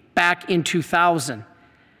 8th, back in 2000.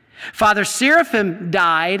 Father Seraphim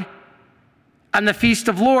died on the Feast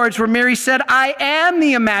of Lourdes, where Mary said, I am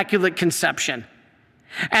the Immaculate Conception.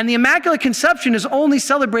 And the Immaculate Conception is only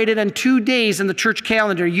celebrated on 2 days in the church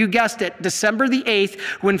calendar. You guessed it, December the 8th,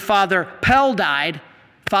 when Father Pell died,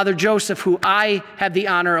 Father Joseph, who I had the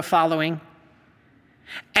honor of following,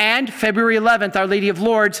 and February 11th, Our Lady of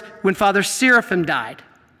Lourdes, when Father Seraphim died.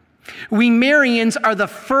 We Marians are the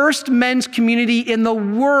first men's community in the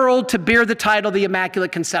world to bear the title, the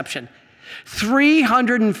Immaculate Conception.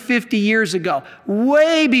 350 years ago,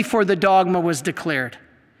 way before the dogma was declared.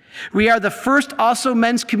 We are the first also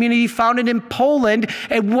men's community founded in Poland.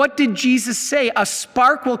 And what did Jesus say? A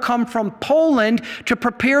spark will come from Poland to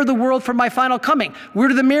prepare the world for my final coming. Where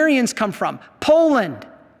do the Marians come from? Poland.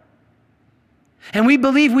 And we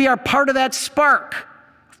believe we are part of that spark.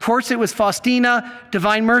 Of course, it was Faustina,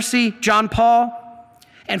 Divine Mercy, John Paul,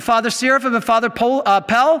 and Father Seraphim and Father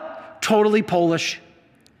Pell, totally Polish.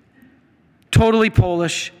 Totally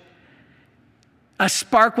Polish. A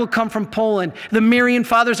spark will come from Poland. The Marian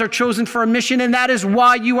fathers are chosen for a mission, and that is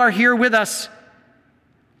why you are here with us.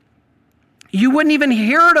 You wouldn't even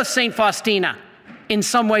hear of St. Faustina in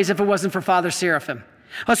some ways if it wasn't for Father Seraphim.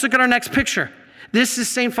 Let's look at our next picture. This is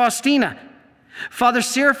St. Faustina. Father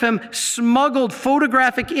Seraphim smuggled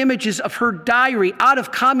photographic images of her diary out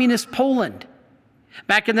of communist Poland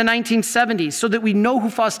back in the 1970s so that we know who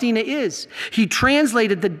Faustina is. He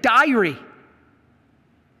translated the diary,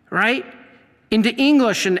 right, into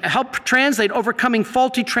English and helped translate, overcoming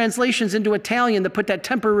faulty translations into Italian that put that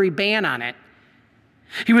temporary ban on it.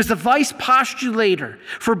 He was the vice postulator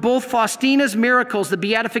for both Faustina's miracles, the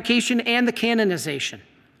beatification and the canonization.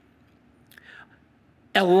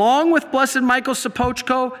 Along with Blessed Michael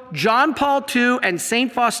Sopoćko, John Paul II, and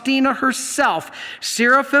St. Faustina herself,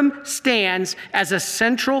 Seraphim stands as a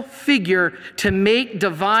central figure to make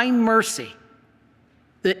divine mercy,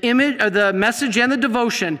 the image, the message and the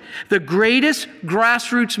devotion, the greatest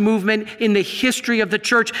grassroots movement in the history of the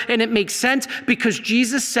church. And it makes sense because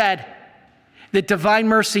Jesus said that divine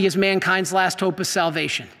mercy is mankind's last hope of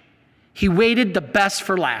salvation. He waited the best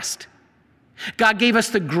for last. God gave us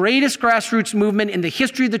the greatest grassroots movement in the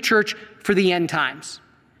history of the church for the end times.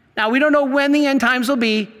 Now, we don't know when the end times will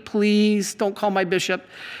be. Please don't call my bishop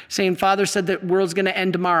saying, Father said the world's going to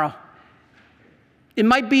end tomorrow. It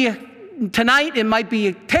might be tonight, it might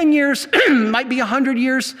be 10 years, it might be 100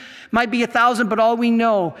 years, might be 1,000, but all we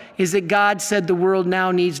know is that God said the world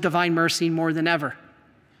now needs divine mercy more than ever.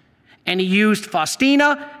 And he used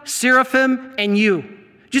Faustina, Seraphim, and you.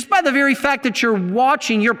 Just by the very fact that you're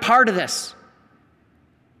watching, you're part of this.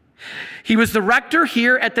 He was the rector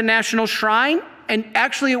here at the National Shrine, and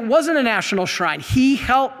actually it wasn't a national shrine. He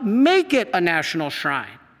helped make it a national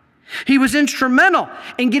shrine. He was instrumental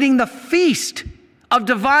in getting the feast of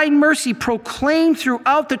divine mercy proclaimed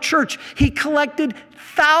throughout the church. He collected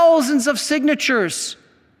thousands of signatures.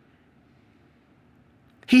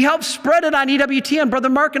 He helped spread it on EWTN. Brother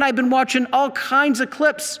Mark and I have been watching all kinds of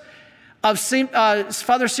clips of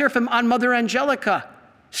Father Seraphim on Mother Angelica,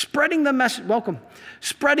 spreading the message,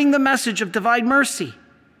 spreading the message of divine mercy.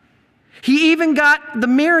 He even got the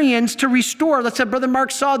Marians to restore. Let's say Brother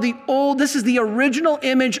Mark saw this is the original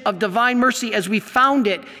image of divine mercy as we found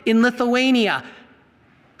it in Lithuania.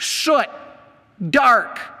 Soot,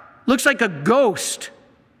 dark, looks like a ghost.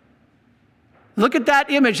 Look at that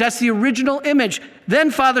image. That's the original image. Then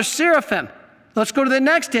Father Seraphim, let's go to the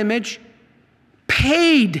next image,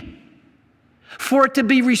 paid for it to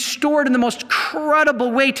be restored in the most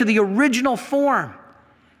credible way to the original form.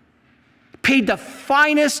 Paid the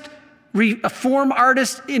finest form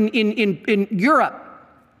artist in Europe.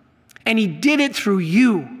 And he did it through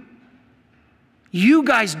you. You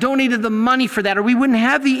guys donated the money for that, or we wouldn't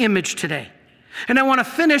have the image today. And I want to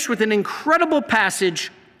finish with an incredible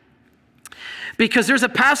passage, because there's a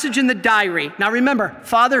passage in the diary. Now remember,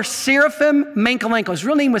 Father Seraphim Menkelenko, his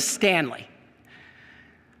real name was Stanley.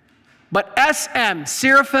 But SM,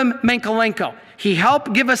 Seraphim Menkelenko, he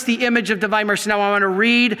helped give us the image of divine mercy. Now I want to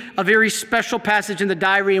read a very special passage in the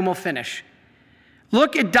diary and we'll finish.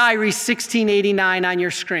 Look at diary 1689 on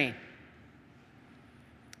your screen.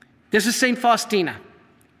 This is St. Faustina.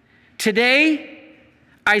 Today,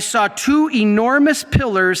 I saw 2 enormous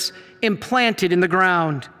pillars implanted in the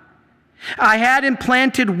ground. I had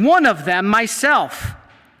implanted one of them myself,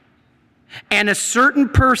 and a certain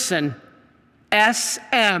person,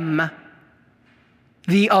 SM,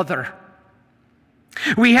 the other.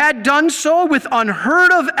 We had done so with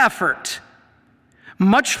unheard of effort,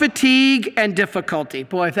 much fatigue and difficulty.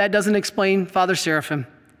 Boy, if that doesn't explain Father Seraphim.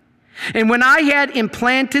 And when I had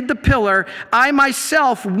implanted the pillar, I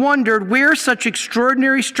myself wondered where such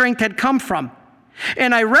extraordinary strength had come from.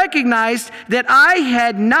 And I recognized that I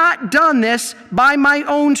had not done this by my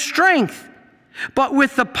own strength, but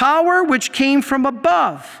with the power which came from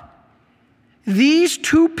above. These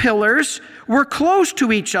 2 pillars were close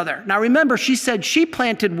to each other. Now remember, she said she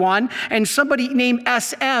planted one and somebody named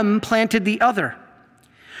SM planted the other.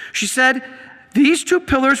 She said, these 2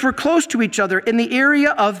 pillars were close to each other in the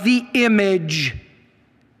area of the image.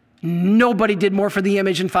 Nobody did more for the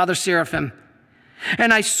image than Father Seraphim.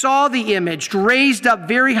 And I saw the image raised up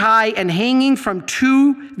very high and hanging from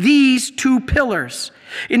these 2 pillars.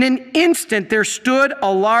 In an instant there stood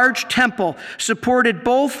a large temple, supported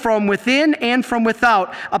both from within and from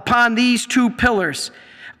without upon these 2 pillars.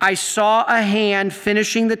 I saw a hand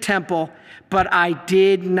finishing the temple, but I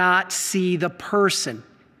did not see the person.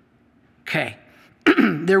 Okay.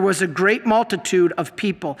 There was a great multitude of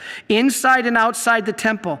people inside and outside the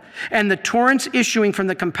temple, and the torrents issuing from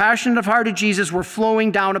the compassionate heart of Jesus were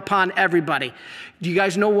flowing down upon everybody. Do you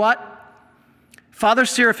guys know what? Father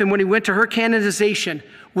Seraphim, when he went to her canonization,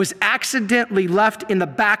 was accidentally left in the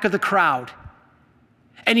back of the crowd.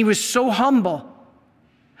 And he was so humble.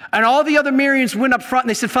 And all the other Marians went up front and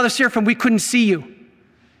they said, Father Seraphim, we couldn't see you.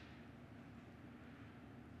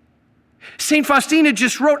 St. Faustina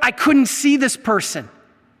just wrote, I couldn't see this person.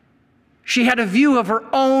 She had a view of her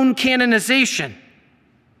own canonization.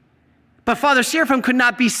 But Father Seraphim could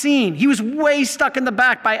not be seen. He was way stuck in the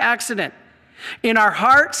back by accident. In our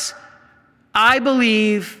hearts, I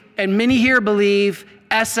believe, and many here believe,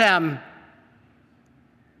 SM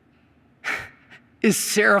is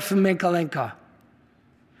Seraphim Menkelenko.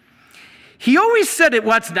 He always said it,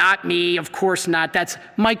 well, it's not me, of course not. That's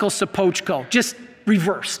Michael Sopoćko, just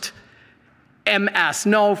reversed. MS.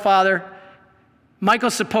 No, Father. Michael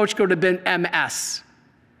Sapochko would have been MS.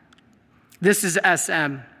 This is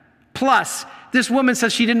SM. Plus, this woman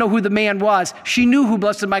says she didn't know who the man was. She knew who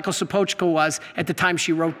Blessed Michael Sapochko was at the time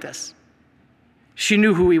she wrote this. She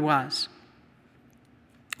knew who he was.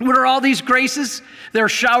 What are all these graces that are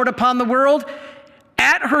showered upon the world?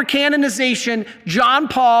 At her canonization, John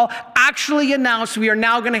Paul actually announced we are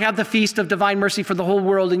now going to have the Feast of Divine Mercy for the whole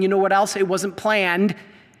world. And you know what else? It wasn't planned.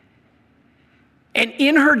 And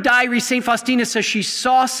in her diary, St. Faustina says she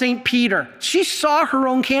saw St. Peter. She saw her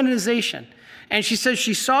own canonization. And she says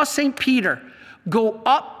she saw St. Peter go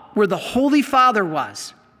up where the Holy Father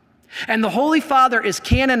was. And the Holy Father is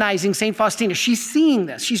canonizing St. Faustina. She's seeing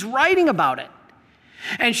this. She's writing about it.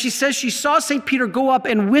 And she says she saw St. Peter go up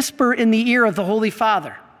and whisper in the ear of the Holy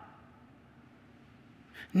Father.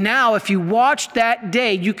 Now, if you watch that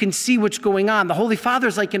day, you can see what's going on. The Holy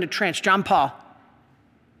Father's like in a trance, John Paul.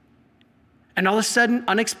 And all of a sudden,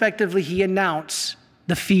 unexpectedly, he announced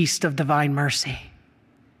the Feast of Divine Mercy.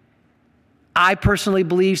 I personally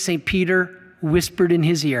believe St. Peter whispered in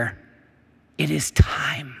his ear, "It is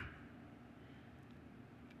time."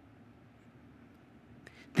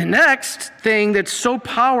 The next thing that's so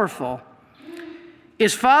powerful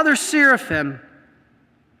is Father Seraphim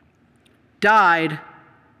died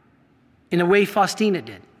in the way Faustina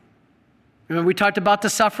did. Remember we talked about the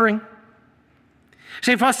suffering?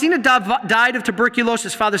 St. Faustina died of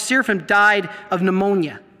tuberculosis. Father Seraphim died of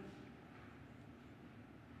pneumonia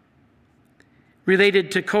related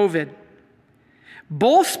to COVID.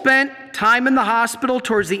 Both spent time in the hospital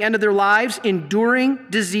towards the end of their lives, enduring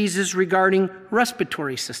diseases regarding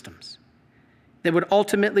respiratory systems that would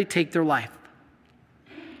ultimately take their life.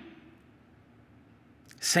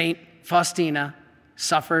 St. Faustina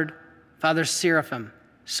suffered. Father Seraphim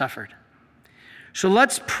suffered. So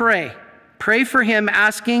let's pray. Pray for him,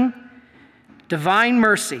 asking divine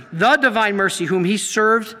mercy, the divine mercy whom he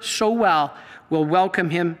served so well, will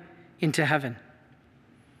welcome him into heaven.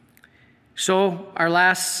 So, our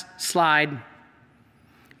last slide.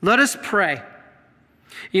 Let us pray.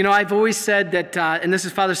 You know, I've always said that, and this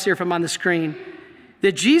is Father Seraphim on the screen,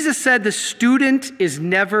 that Jesus said the student is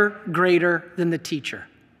never greater than the teacher.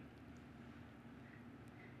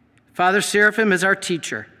 Father Seraphim is our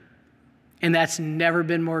teacher, and that's never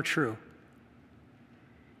been more true.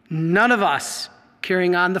 None of us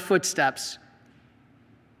carrying on the footsteps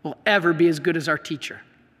will ever be as good as our teacher.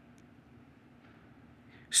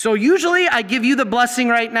 So usually I give you the blessing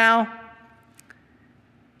right now.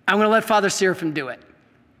 I'm going to let Father Seraphim do it.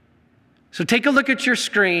 So take a look at your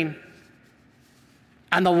screen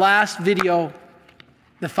on the last video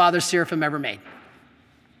that Father Seraphim ever made.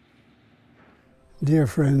 Dear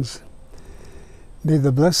friends, may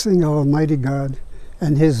the blessing of Almighty God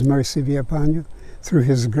and His mercy be upon you through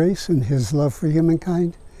His grace and His love for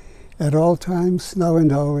humankind at all times, now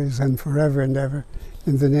and always, and forever and ever,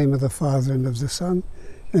 in the name of the Father and of the Son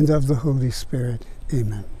and of the Holy Spirit.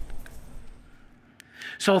 Amen.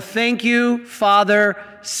 So thank you, Father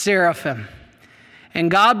Seraphim. And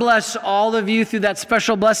God bless all of you through that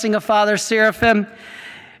special blessing of Father Seraphim.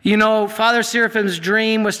 You know, Father Seraphim's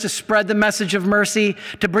dream was to spread the message of mercy,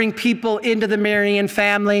 to bring people into the Marian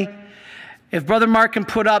family. If Brother Mark can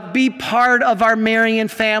put up, be part of our Marian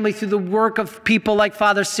family through the work of people like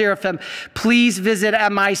Father Seraphim. Please visit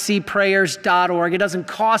micprayers.org. It doesn't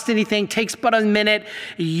cost anything, takes but a minute.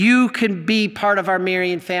 You can be part of our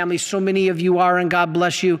Marian family. So many of you are, and God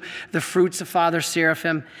bless you, the fruits of Father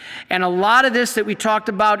Seraphim. And a lot of this that we talked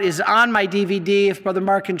about is on my DVD. If Brother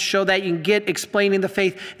Mark can show that, you can get Explaining the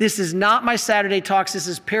Faith. This is not my Saturday talks. This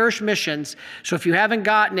is parish missions. So if you haven't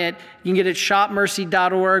gotten it, you can get it at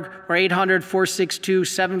shopmercy.org or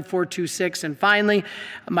 800-462-7426. And finally,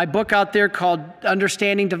 my book out there called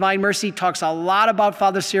Understanding Divine Mercy talks a lot about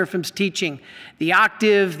Father Seraphim's teaching, the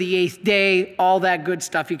octave, the eighth day, all that good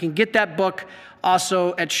stuff. You can get that book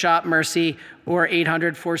also at Shop Mercy or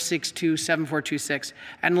 800-462-7426.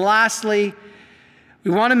 And lastly, we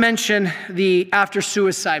want to mention the After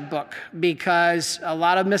Suicide book because a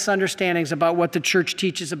lot of misunderstandings about what the church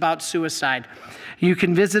teaches about suicide. You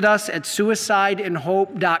can visit us at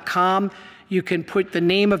suicideandhope.com. You can put the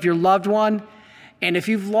name of your loved one. And if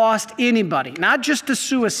you've lost anybody, not just to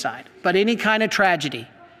suicide, but any kind of tragedy,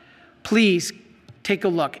 please take a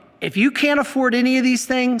look. If you can't afford any of these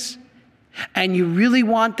things and you really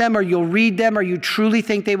want them or you'll read them or you truly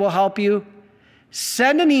think they will help you,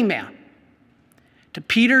 send an email to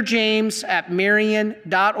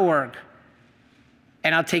peterjames@marian.org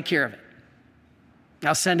and I'll take care of it.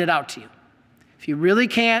 I'll send it out to you. If you really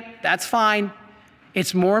can't, that's fine.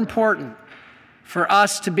 It's more important for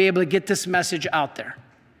us to be able to get this message out there.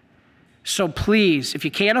 So please, if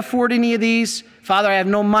you can't afford any of these, Father, I have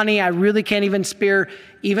no money, I really can't even spare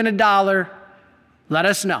even $1, let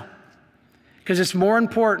us know. Because it's more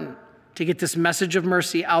important to get this message of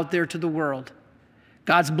mercy out there to the world.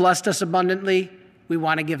 God's blessed us abundantly. We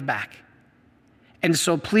want to give back. And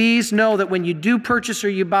so please know that when you do purchase or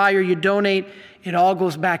you buy or you donate, it all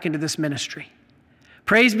goes back into this ministry.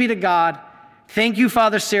 Praise be to God. Thank you,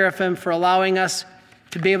 Father Seraphim, for allowing us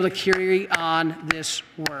to be able to carry on this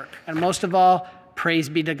work. And most of all, praise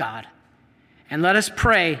be to God. And let us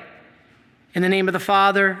pray in the name of the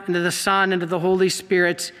Father, and of the Son, and of the Holy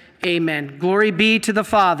Spirit. Amen. Glory be to the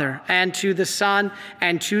Father, and to the Son,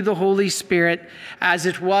 and to the Holy Spirit, as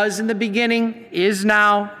it was in the beginning, is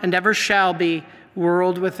now, and ever shall be,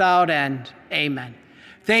 world without end. Amen.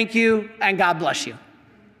 Thank you, and God bless you.